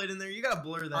license plate in there? You gotta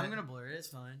blur that. I'm gonna blur it. It's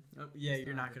fine. Oh, yeah,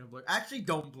 you're not gonna blur. Actually,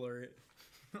 don't blur it.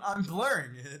 I'm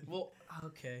blurring it. Well,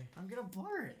 okay. I'm gonna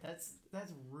blur it. That's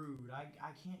rude. I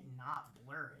can't not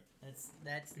blur it.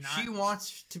 That's not. She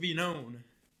wants to be known.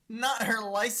 Not her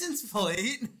license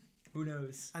plate. Who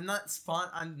knows? I'm not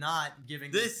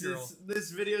giving this girl.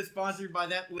 This video is sponsored by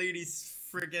that lady's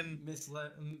friggin'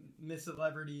 Miss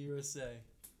Celebrity USA.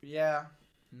 Yeah.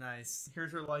 Nice.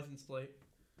 Here's her license plate.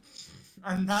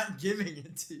 I'm not giving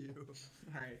it to you.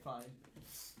 All right, fine.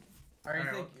 All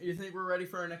right, you think we're ready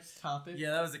for our next topic?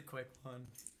 Yeah, that was a quick one.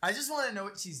 I just want to know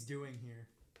what she's doing here.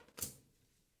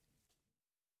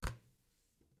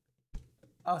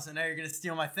 Oh, so now you're gonna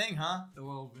steal my thing, huh? A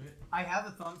little bit. I have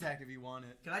a thumbtack if you want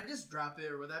it. Can I just drop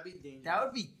it, or would that be dangerous? That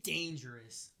would be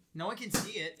dangerous. No one can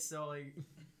see it, so like.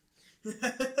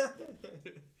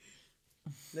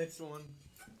 Next one.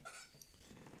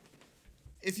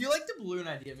 If you like the balloon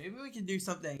idea, maybe we could do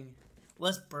something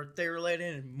less birthday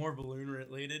related and more balloon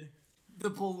related. The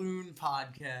balloon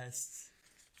podcast.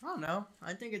 I don't know.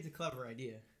 I think it's a clever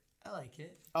idea. I like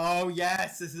it. Oh,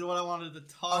 yes. This is what I wanted to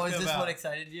talk about. Oh, is this what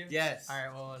excited you? Yes. All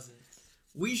right, what was it?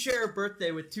 We share a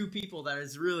birthday with 2 people that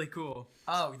is really cool.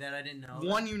 Oh, that I didn't know.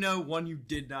 One you know, one you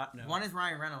did not know. One is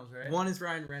Ryan Reynolds, right? One is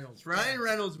Ryan Reynolds. Ryan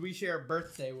Reynolds we share a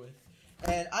birthday with.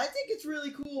 And I think it's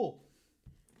really cool.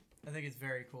 I think it's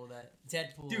very cool that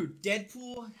Deadpool. Dude,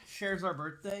 Deadpool shares our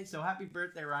birthday, so happy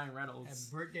birthday, Ryan Reynolds.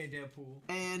 Happy birthday, Deadpool.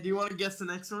 And do you want to guess the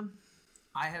next one?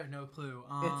 I have no clue.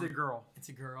 It's a girl. It's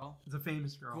a girl. It's a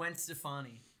famous girl. Gwen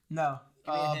Stefani. No.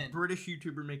 Give me a hint. British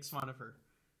YouTuber makes fun of her.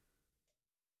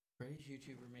 British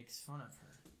YouTuber makes fun of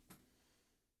her.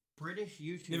 British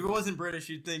YouTuber. If it wasn't British,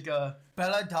 you'd think,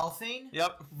 Bella Delphine?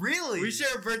 Yep. Really? We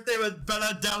share a birthday with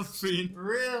Bella Delphine.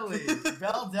 Really?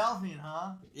 Bella Delphine,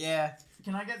 huh? Yeah.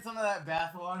 Can I get some of that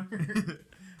bathwater?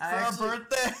 For our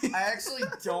birthday? I actually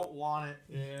don't want it.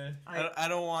 Yeah. I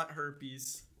don't want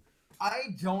herpes.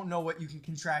 I don't know what you can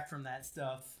contract from that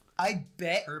stuff. I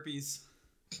bet. Herpes.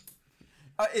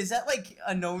 Is that like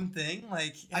a known thing?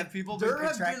 Like, have people been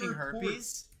contracting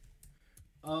herpes?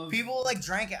 People like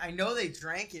drank it. I know they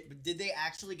drank it, but did they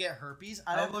actually get herpes?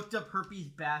 I looked up herpes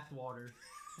bathwater.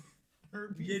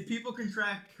 Herpes. Did people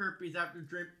contract herpes after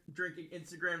drinking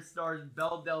Instagram stars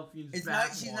Belle Delphine's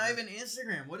bathwater? She's not even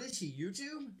Instagram. What is she?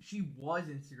 YouTube? She was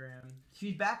Instagram.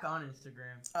 She's back on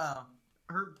Instagram. Oh.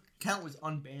 Her account was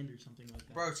unbanned or something like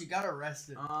that. Bro, she got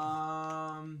arrested.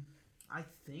 I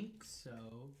think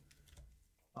so.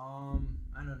 I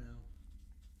don't know.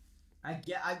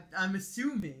 I'm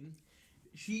assuming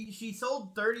she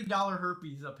sold $30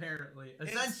 herpes apparently.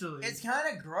 Essentially, it's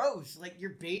kind of gross. Like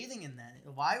you're bathing in that.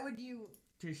 Why would you?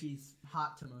 Because she's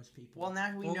hot to most people. Well,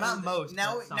 now we know. Not most.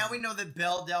 Now we know that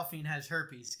Belle Delphine has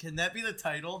herpes. Can that be the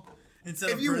title? Instead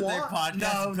if of you birthday want,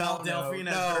 podcast, Belle Delphine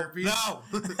has herpes. No.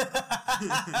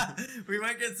 We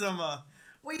might get some.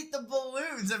 Wait, the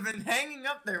balloons have been hanging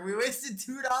up there. We wasted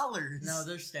 $2. No,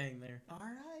 they're staying there. All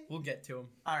right. We'll get to them.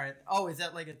 All right. Oh, is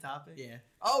that like a topic? Yeah.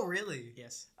 Oh, really?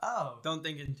 Yes. Oh. Don't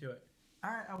think into it. All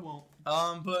right, I won't.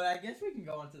 But I guess we can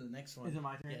go on to the next one. Is it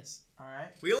my turn? Yes. All right.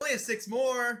 We only have 6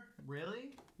 more.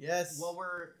 Really? Yes. Well,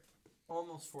 we're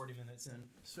almost 40 minutes in.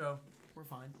 So, We're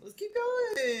fine. Let's keep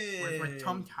going. Where's my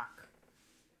tum tuck?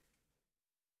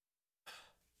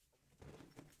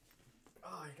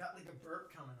 Oh, I got like a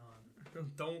burp coming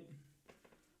on. Don't.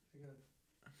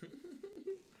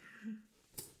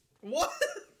 What?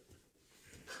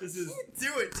 This is.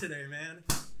 Do it today, man.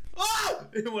 Ah!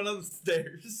 It went on the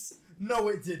stairs. No,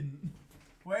 it didn't.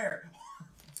 Where?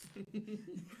 Grab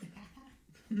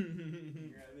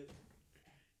it.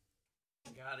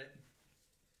 Got it.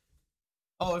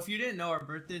 Oh, if you didn't know, our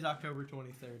birthday's October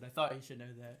 23rd. I thought you should know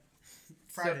that.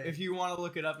 Friday. So if you want to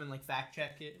look it up and like fact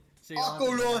check it. So you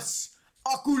Oculus!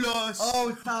 Oculus! Oh,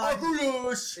 it's time.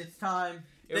 Oculus! It's time.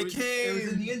 It was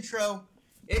in the intro.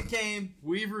 It came.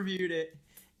 We've reviewed it.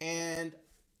 And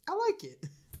I like it.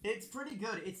 It's pretty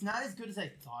good. It's not as good as I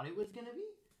thought it was going to be,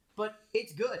 but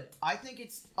it's good. I think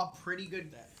it's a pretty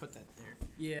good... Put that there.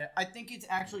 Yeah, I think it's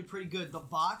actually pretty good. The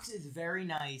box is very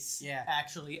nice. Yeah.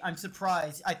 Actually, I'm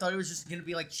surprised. I thought it was just going to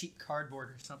be like cheap cardboard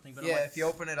or something, but Yeah, I'm like, if you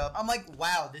open it up. I'm like,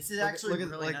 wow, this is actually look at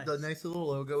really like nice. the nice little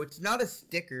logo. It's not a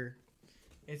sticker.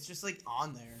 It's just like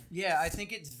on there. Yeah, I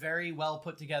think it's very well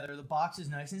put together. The box is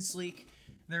nice and sleek.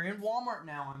 They're in Walmart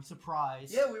now. I'm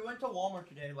surprised. Yeah, we went to Walmart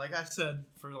today, like I said,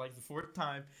 for like the 4th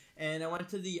time, and I went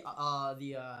to the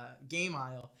game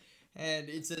aisle, and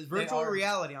it says virtual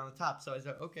reality on the top. So I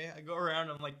said, okay, I go around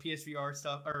on like PSVR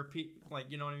stuff, or like,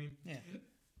 you know what I mean? Yeah.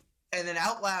 And then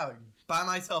out loud, by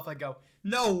myself, I go,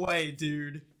 no way,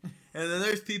 dude. And then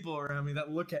there's people around me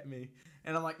that look at me,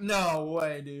 and I'm like, no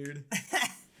way, dude.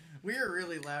 We were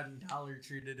really loud in Dollar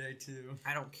Tree today too.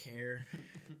 I don't care.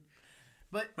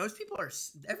 But most people are.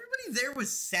 Everybody there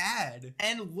was sad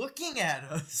and looking at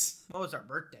us. What was our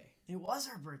birthday? It was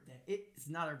our birthday. It's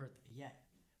not our birthday yet.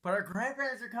 But our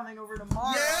grandparents are coming over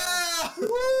tomorrow. Yeah!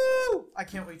 Woo! I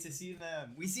can't wait to see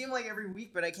them. We see them like every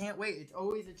week, but I can't wait. It's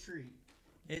always a treat.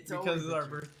 It's because it's our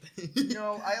birthday.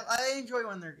 No, I enjoy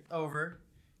when they're over.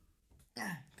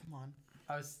 Come on.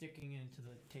 I was sticking into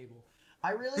the table.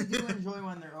 I really do enjoy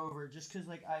when they're over, just because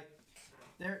like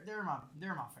they're my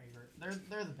favorite.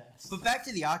 They're the best. But back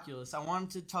to the Oculus, I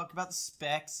wanted to talk about the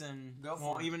specs and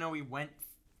even though we went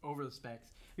over the specs.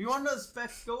 If you want to know the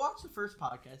specs, go watch the first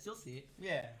podcast. You'll see it.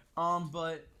 Yeah.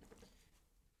 But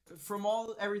from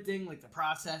everything like the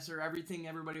processor, everything,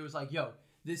 everybody was like, "Yo,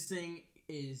 this thing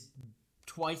is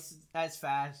twice as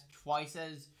fast, twice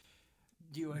as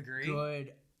Do you agree?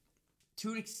 good."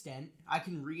 To an extent, I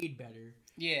can read better.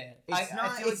 Yeah, It's not.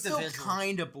 I feel like It's still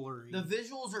kind of blurry. The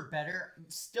visuals are better,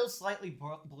 still slightly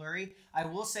blurry. I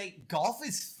will say, golf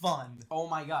is fun. Oh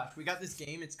my gosh, we got this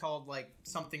game. It's called like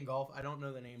something golf. I don't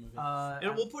know the name of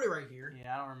it. We'll put it right here.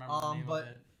 Yeah, I don't remember the name of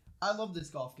it. I love this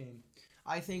golf game.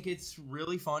 I think it's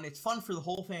really fun. It's fun for the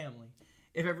whole family.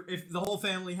 If the whole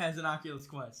family has an Oculus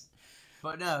Quest.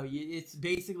 But no, it's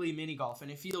basically mini golf,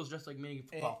 and it feels just like mini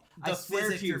golf. I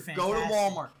swear to you, go to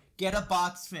Walmart, get a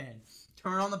box fan.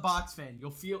 Turn on the box fan.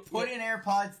 You'll feel. Put in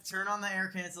AirPods. Turn on the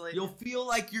air cancellation. You'll feel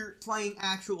like you're playing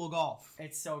actual golf.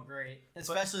 It's so great,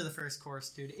 especially the first course,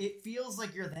 dude. It feels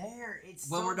like you're there. It's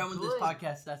when so we're done with this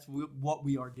podcast. That's what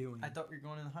we are doing. I thought we were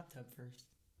going in the hot tub first.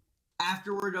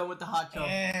 After we're done with the hot tub.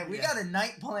 Yeah, we got a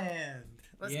night planned.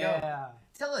 Let's go.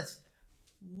 Tell us,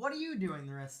 what are you doing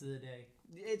the rest of the day?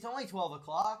 It's only 12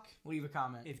 o'clock. Leave a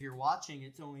comment. If you're watching,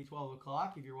 it's only 12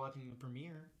 o'clock. If you're watching the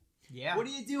premiere. Yeah. What are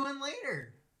you doing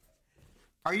later?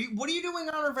 What are you doing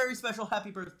on our very special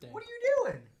happy birthday? What are you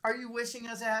doing? Are you wishing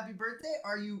us a happy birthday?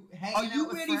 Are you hanging out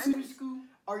with friends? Are you ready for school?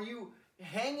 Are you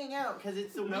hanging out because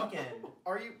it's the weekend?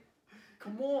 Are you...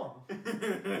 Come on.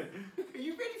 Are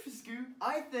you ready for school?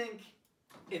 I think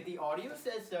if the audio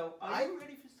says so, Are you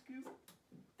ready for school?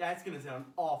 That's going to sound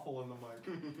awful in the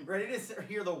mic. Ready to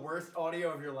hear the worst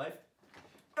audio of your life?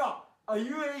 Oh, are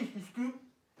you ready for school?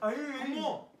 Are you ready?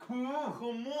 Come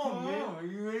on, man. Are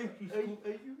you ready for school?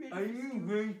 Are you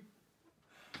ready?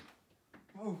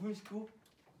 Oh, for school?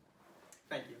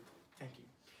 Thank you.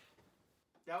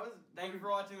 Thank you for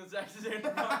watching this Accident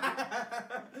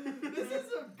podcast. This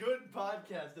is a good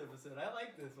podcast episode. I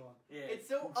like this one. Yeah. It's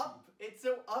so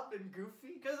up and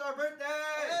goofy. Because our birthday!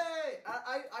 Hey!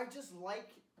 I just like,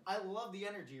 I love the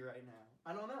energy right now.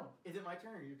 I don't know. Is it my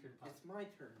turn or your turn? It's my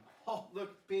turn. Oh,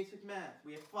 Look, basic math.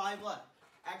 We have 5 left.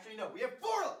 Actually, no, we have 4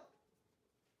 left.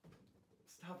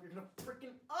 stop, you're gonna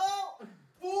freaking, oh!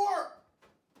 4!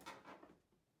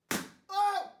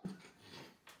 Oh!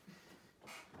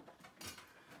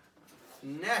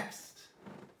 Next.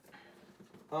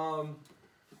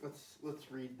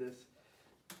 Let's read this.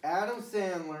 Adam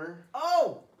Sandler.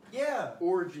 Oh! Yeah!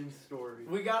 Origin story.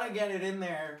 We gotta get it in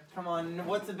there. Come on,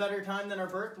 what's a better time than our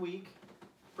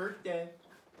birthday?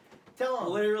 Tell them.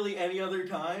 Literally any other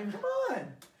time. Come on.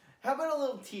 How about a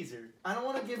little teaser? I don't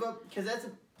want to give up, because that's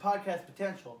a podcast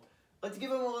potential. Let's give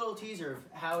them a little teaser of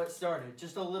how it started.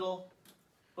 Just a little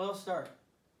start.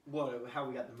 What? How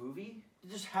we got the movie?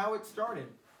 Just how it started.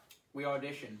 We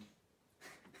auditioned.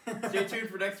 Stay tuned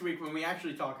for next week when we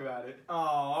actually talk about it. Oh,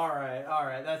 all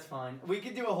right, that's fine. We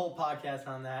could do a whole podcast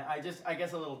on that. I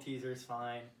guess a little teaser is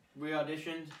fine. We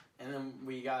auditioned, and then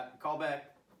we got a call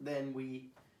back. Then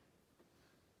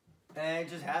and it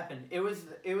just happened. It was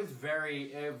a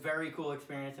very cool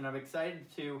experience, and I'm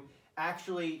excited to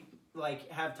actually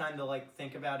have time to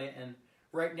think about it and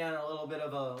write down a little bit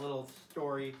of a little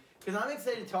story, because I'm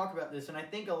excited to talk about this, and I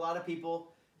think a lot of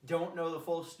people don't know the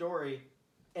full story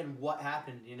and what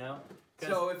happened,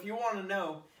 So if you want to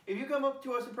know, if you come up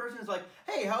to us in person, it's like,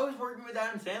 hey, how was working with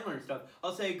Adam Sandler and stuff?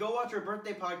 I'll say, go watch our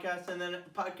birthday podcast and then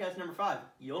podcast number 5.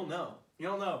 You'll know.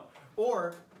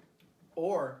 Or,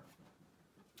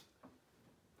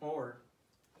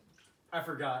 I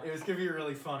forgot. It was going to be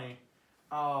really funny.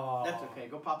 Oh. That's okay.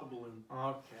 Go pop a balloon.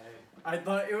 Okay. I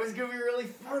thought it was going to be really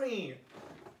funny.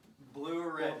 Blue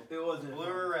or red? Well, it wasn't. Blue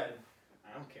or red?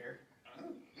 I don't care.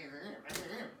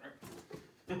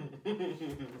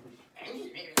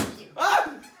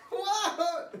 Ah!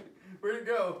 What? Where'd it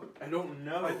go? I don't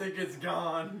know. I think it's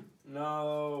gone.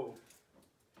 No.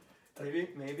 Maybe.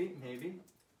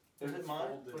 Was it mine?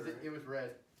 It was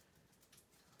red.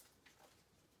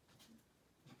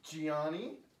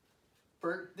 Gianni?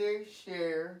 Birthday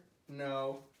share?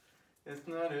 No. It's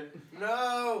not it.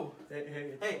 No.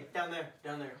 Hey, down there.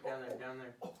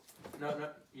 No.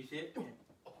 You see it?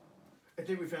 I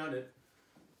think we found it.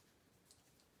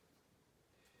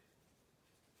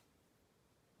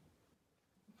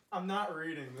 I'm not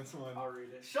reading this one. I'll read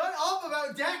it. Shut up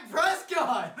about Dak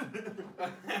Prescott!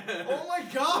 Oh my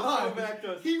god!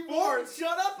 He won't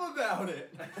shut up about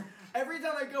it! Every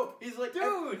time I go, he's like,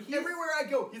 dude, everywhere I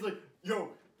go, he's like,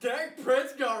 yo, Dak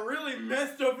Prescott really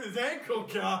messed up his ankle,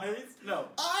 guys. No.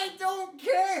 I don't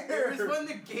care! It was when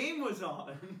the game was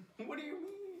on. What do you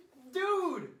mean?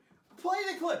 Dude! Play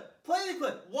the clip!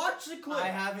 Watch the clip! I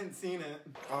haven't seen it.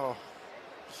 Oh.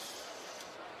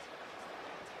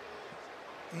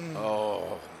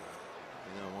 Oh.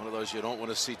 One of those you don't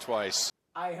want to see twice.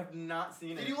 I have not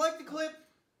seen it. Did you like the clip?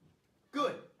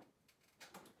 Good.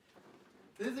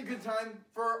 This is a good time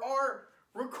for our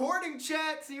recording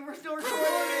check. See, we're still recording.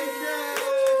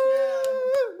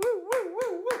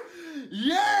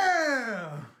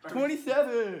 Yeah!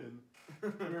 27.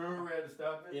 Remember we had to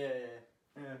stop it?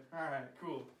 Yeah. All right,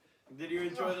 cool. Did you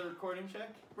enjoy the recording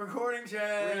check? Recording We're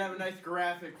check. gonna have a nice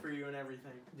graphic for you and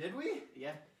everything. Did we?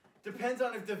 Yeah. Depends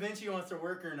on if Da Vinci wants to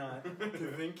work or not. Da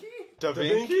Vinci? Da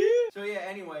Vinci? So yeah,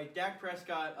 anyway, Dak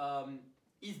Prescott,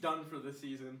 he's done for the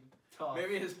season. Tough.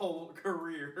 Maybe his whole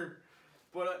career.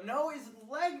 But no, his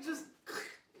leg just,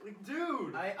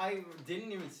 dude. I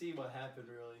didn't even see what happened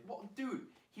really. Well, dude,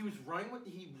 he was running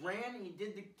he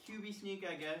did the QB sneak,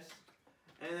 I guess.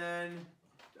 And then,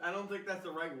 I don't think that's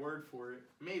the right word for it.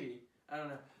 Maybe. I don't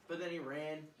know. But then he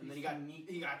ran, and then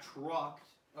he got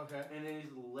trucked. Okay. And then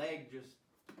his leg just,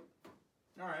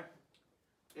 Alright.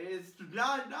 it's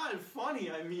not funny,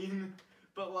 I mean,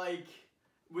 but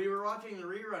we were watching the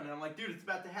rerun, and I'm like, dude, it's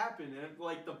about to happen. And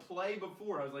the play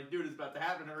before, I was like, dude, it's about to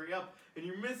happen, hurry up. And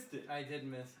you missed it. I did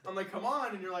miss it. I'm like, come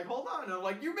on. And you're like, hold on. And I'm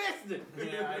like, you missed it.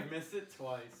 Yeah, I missed it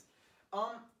twice.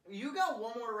 You got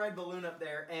one more red balloon up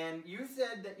there, and you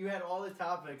said that you had all the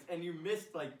topics, and you missed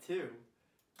 2.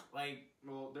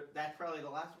 Well, that's probably the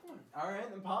last one.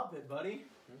 Alright, then pop it, buddy.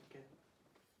 Okay.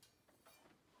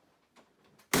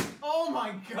 Oh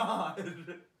my god!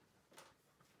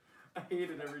 I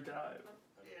hate it every time.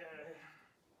 Yeah.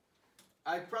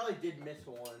 I probably did miss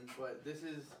one, but this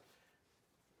is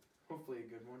hopefully a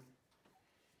good one.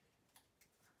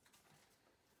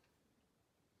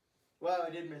 Well,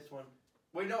 I did miss one.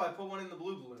 Wait, no, I put one in the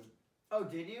blue balloon. Oh,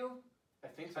 did you? I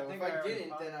think so. I think if I I already didn't,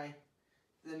 popped-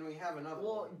 then we have another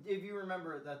Well, one. if you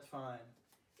remember it, that's fine.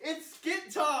 It's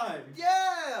skit time!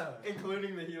 Yeah!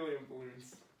 Including the helium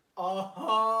balloons.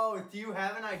 Oh, do you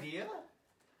have an idea?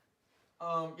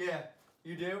 Yeah.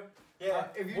 You do? Yeah,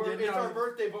 if you did, it's our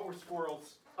birthday, but we're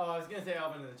squirrels. Oh, I was gonna say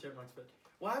Alvin and the Chipmunks, but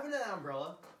what happened to that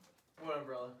umbrella? What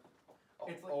umbrella?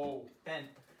 It's bent.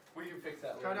 We can fix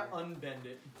that Try later. to unbend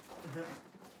it.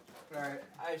 Alright,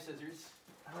 I have scissors.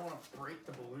 I don't want to break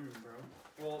the balloon,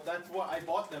 bro. Well, that's what I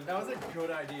bought them. That was a good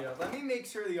idea. Let me make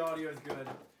sure the audio is good,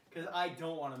 because I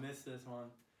don't want to miss this one.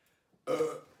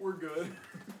 We're good.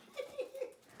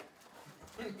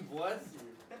 Bless you.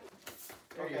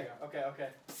 There you Okay.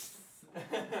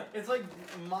 It's like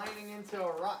mining into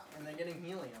a rock and then getting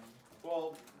helium.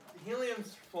 Well,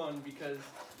 helium's fun because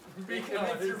It makes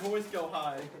your voice go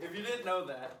high. If you didn't know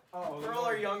that. Oh, For all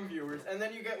our young viewers. And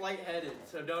then you get lightheaded,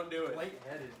 so don't do it.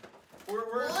 lightheaded. We're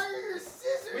Why are your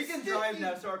scissors we can drive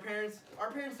now, so our parents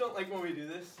don't like when we do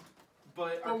this.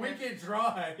 But we can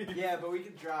drive. Yeah, but we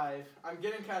can drive. I'm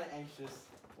getting kind of anxious.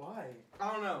 Why?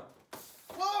 I don't know.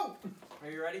 Whoa! Are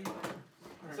you ready?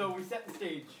 So we set the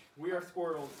stage. We are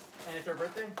squirrels. And it's our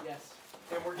birthday? Yes.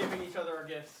 And we're giving each other our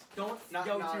gifts. Don't Not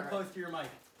go too right. close to your mic.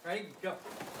 Ready? Go.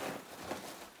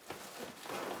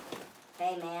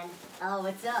 Hey man. Oh,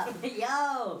 what's up?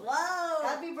 Yo. Whoa!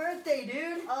 Happy birthday,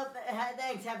 dude. Oh,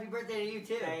 thanks. Happy birthday to you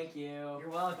too. Thank you. You're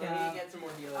welcome. I need to get some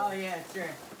more healing. Oh yeah,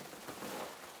 sure.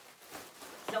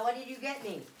 So what did you get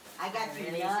me? I got you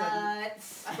really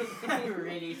nuts. I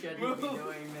really shouldn't be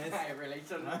doing this. I really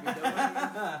shouldn't be doing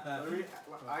this.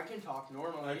 I can talk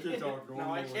normally. I can talk No,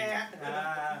 I normally. can't.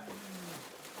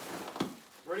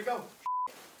 Where'd he go?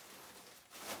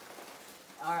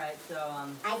 Alright, so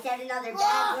I said another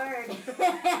bad word.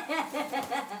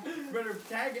 Better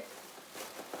tag it.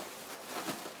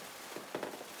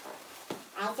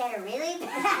 I said a really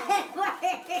bad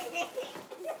word.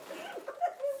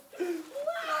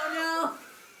 Oh no.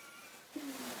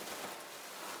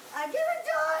 I'm gonna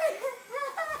die.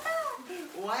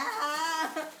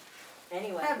 Wow.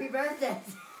 Anyway. Happy birthday.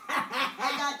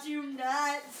 I got you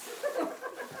nuts.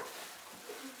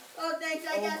 Oh, thanks,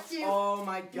 I got you. Oh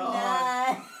my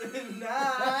god. Nuts.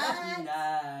 Nuts.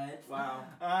 Nuts. Wow.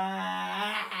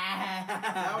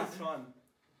 That was fun.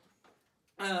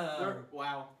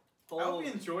 Wow. I hope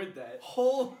you enjoyed that.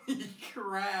 Holy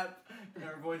crap.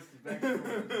 Our voice is back.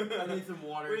 I need some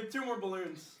water. We have 2 more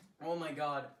balloons. Oh my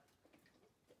god.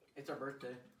 It's our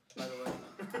birthday, by the way.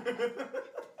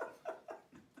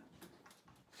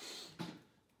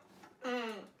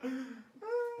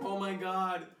 Oh my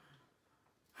god.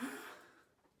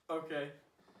 Okay.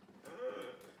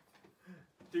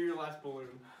 Do your last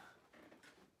balloon.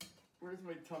 Where's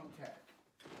my thumbtack?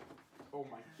 Oh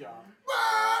my god.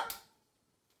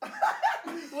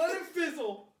 Let it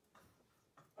fizzle.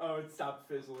 Oh, it stopped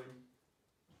fizzling.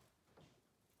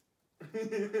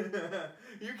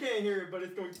 You can't hear it, but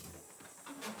it's going.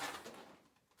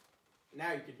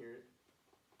 Now you can hear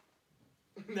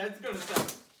it. That's gonna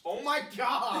sound. Oh my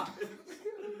god! I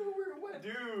don't know where it went.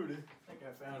 Dude, I think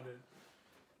I found it.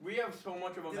 we have so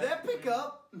much of a. Did that pick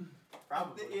up?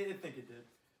 Probably. I think it did.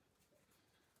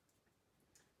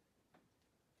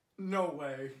 No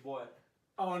way. What?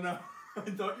 Oh no. I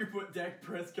thought you put Dak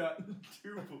Prescott in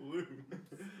 2 balloons.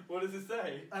 What does it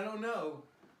say? I don't know.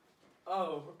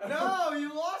 Oh. No,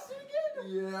 you lost it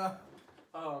again? Yeah.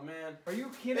 Oh man. Are you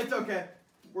kidding? It's okay.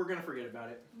 We're gonna forget about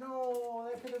it. No,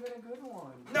 that could have been a good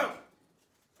one. No!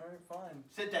 Alright, fine.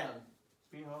 Sit down.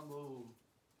 Be humble.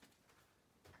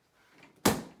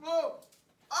 Whoa!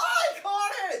 I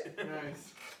caught it!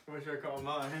 Nice. I wish I caught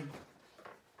mine.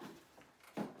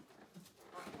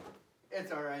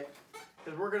 It's alright.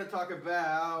 Because we're going to talk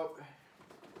about.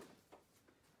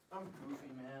 I'm goofy,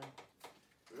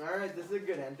 man. Alright, this is a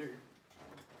good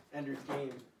Ender's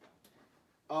game.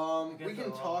 We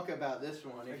can talk about this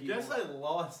one if I you guess want. I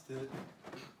lost it.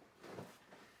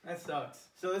 That sucks.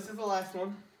 So this is the last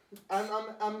one.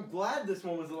 I'm glad this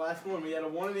one was the last one. We had a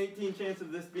 1 in 18 chance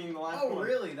of this being the last one. Oh,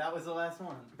 really? That was the last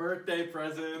one? Birthday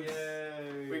presents.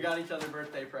 Yay. We got each other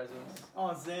birthday presents.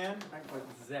 Oh, Zan? I put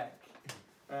Zach.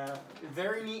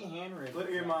 Very neat handwriting.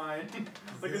 Look at mine.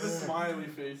 Look at the smiley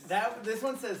face. This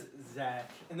one says Zach,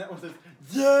 and that one says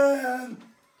Jan.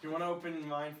 Do you want to open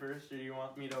mine first, or do you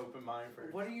want me to open mine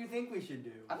first? What do you think we should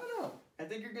do? I don't know. I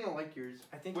think you're gonna like yours.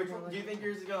 I think. Which you're one? gonna Do you think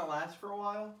yours is gonna last for a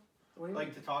while? What do you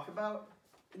Like to talk about?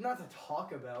 mean? Not to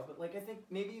talk about, but like I think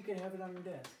maybe you could have it on your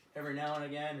desk every now and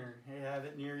again, or have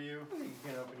it near you. I think you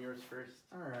can open yours first.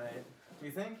 All right. You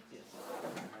think? Yes.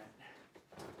 All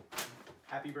right.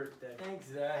 Happy birthday. Thanks,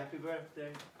 Zach. Happy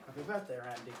birthday. Happy birthday,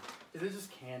 Randy. Is it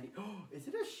just candy? Oh, is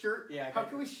it a shirt? Yeah. How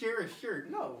can we share a shirt?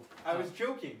 No, I was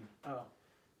joking. Oh.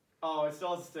 Oh, it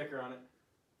still has a sticker on it.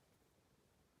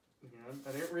 Yeah,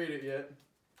 I didn't read it yet.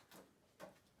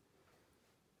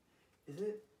 Is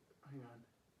it? Hang on.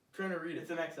 I'm trying to read it.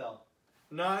 It's an XL.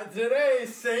 Not today,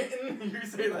 Satan. You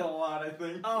say that a lot, I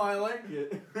think. Oh, I like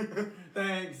it.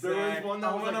 Thanks, There was Zach. one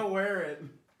that I'm was gonna wear it.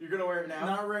 You're gonna wear it now?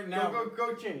 Not right now.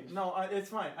 Go change. No, it's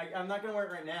fine. I'm not gonna wear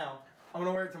it right now. I'm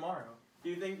gonna wear it tomorrow. Do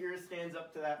you think yours stands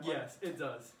up to that one? Yes, it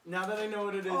does. Now that I know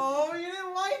what it is. Oh, you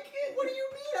didn't like it? What do you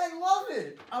mean? I love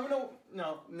it. I'm gonna.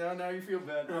 No, now you feel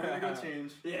bad. I'm gonna go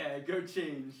change. Yeah, go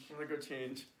change. I'm gonna go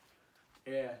change.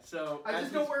 Yeah. So I as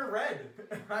just we- don't wear red.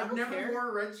 I've don't never care. wore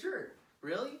a red shirt.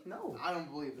 Really? No. I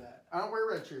don't believe that. I don't wear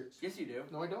red shirts. Yes, you do.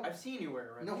 No, I don't. I've seen you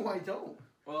wear a red. No, shirt. I don't.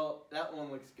 Well, that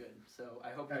one looks good, so I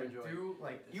hope you enjoy it. do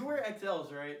like this. You wear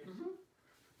XLs, right? Mm-hmm.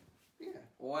 Yeah.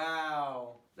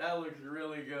 Wow, that looks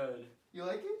really good. You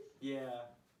like it? Yeah.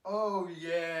 Oh,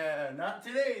 yeah. Not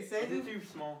today, Is Satan. it too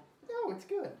small? No, it's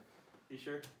good. You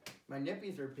sure? My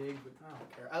nippies are big, but I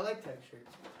don't care. I like tech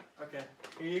shirts. Okay.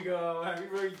 Here you go. Happy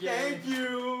birthday. Thank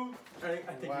you. I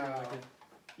think you Wow. like it.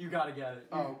 You gotta get it.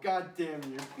 Oh, god damn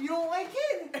you. You don't like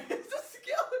it? It's a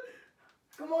skeleton.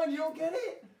 Come on, you don't get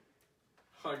it?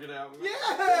 Hug it out. Yeah!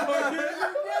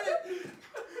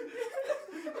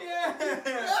 Yeah!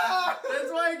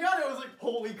 That's why I got it. I was like,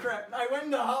 holy crap. I went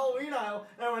in the Halloween aisle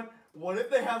and I went, what if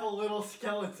they have a little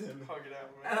skeleton? Hug it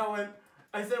out, man. And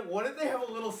I said, what if they have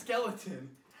a little skeleton?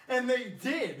 And they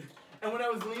did. And when I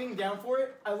was leaning down for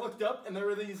it, I looked up and there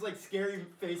were these like scary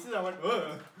faces. I went,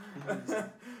 ugh.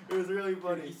 It was really He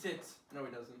funny. sits. No,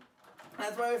 he doesn't.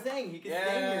 That's what I was saying. He could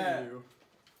stay Yeah. near you.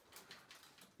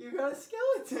 You got a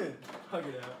skeleton. Hug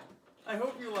it out. I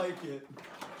hope you like it.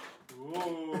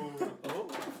 Whoa. Oh.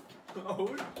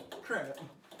 Oh, crap.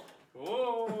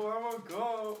 Whoa, I'm gonna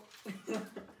go.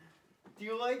 Do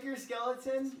you like your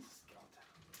skeleton?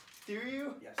 Do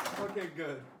you? Yes. Okay,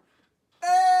 good.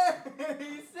 Hey,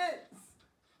 he sits.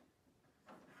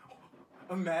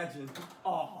 Imagine.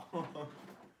 Oh.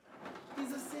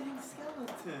 He's a sitting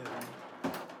skeleton.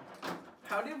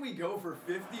 How did we go for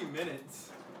 50 minutes?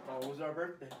 Oh, it was our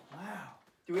birthday. Wow.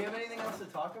 Do we have anything else to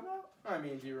talk about? I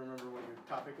mean, do you remember what your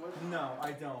topic was? No,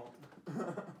 I don't.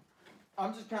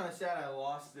 I'm just kind of sad I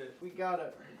lost it. We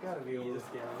gotta be able He's to a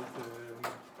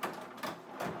skeleton.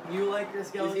 You like your Is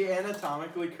skeleton? he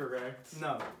anatomically correct?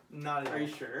 No, not at Are all. you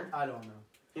sure? I don't know.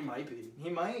 He might be. He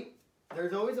might.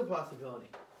 There's always a possibility.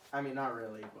 I mean, not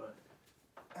really, but.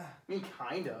 I mean,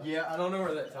 kinda. Yeah, I don't know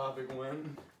where that topic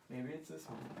went. Maybe it's this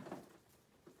one.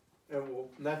 Yeah, well,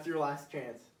 that's your last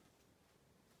chance.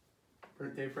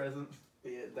 Birthday present.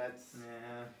 Yeah, that's.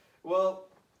 Yeah. Well,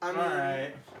 I mean,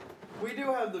 Alright. we do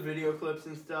have the video clips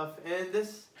and stuff, and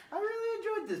this. I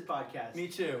really enjoyed this podcast. Me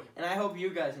too. And I hope you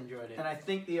guys enjoyed it. And I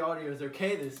think the audio is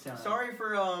okay this time. Sorry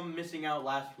for missing out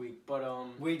last week, but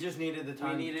We just needed the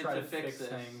time needed to try to to fix fix this.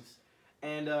 things.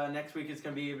 and next week it's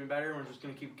gonna be even better. We're just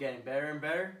gonna keep getting better and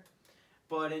better.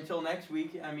 But until next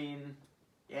week, I mean,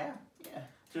 yeah.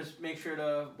 Just make sure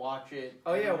to watch it.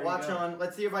 Oh yeah, everywhere you watch go. on.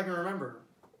 Let's see if I can remember.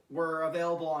 We're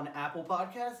available on Apple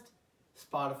Podcast,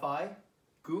 Spotify,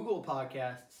 Google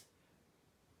Podcasts.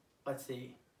 Let's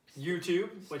see, YouTube,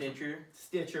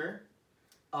 Stitcher,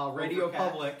 Radio Overcast.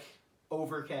 Public,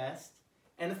 Overcast,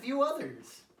 and a few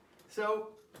others. So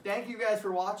thank you guys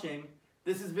for watching.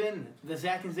 This has been the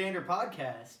Zach and Xander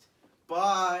podcast.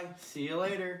 Bye. See you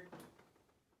later.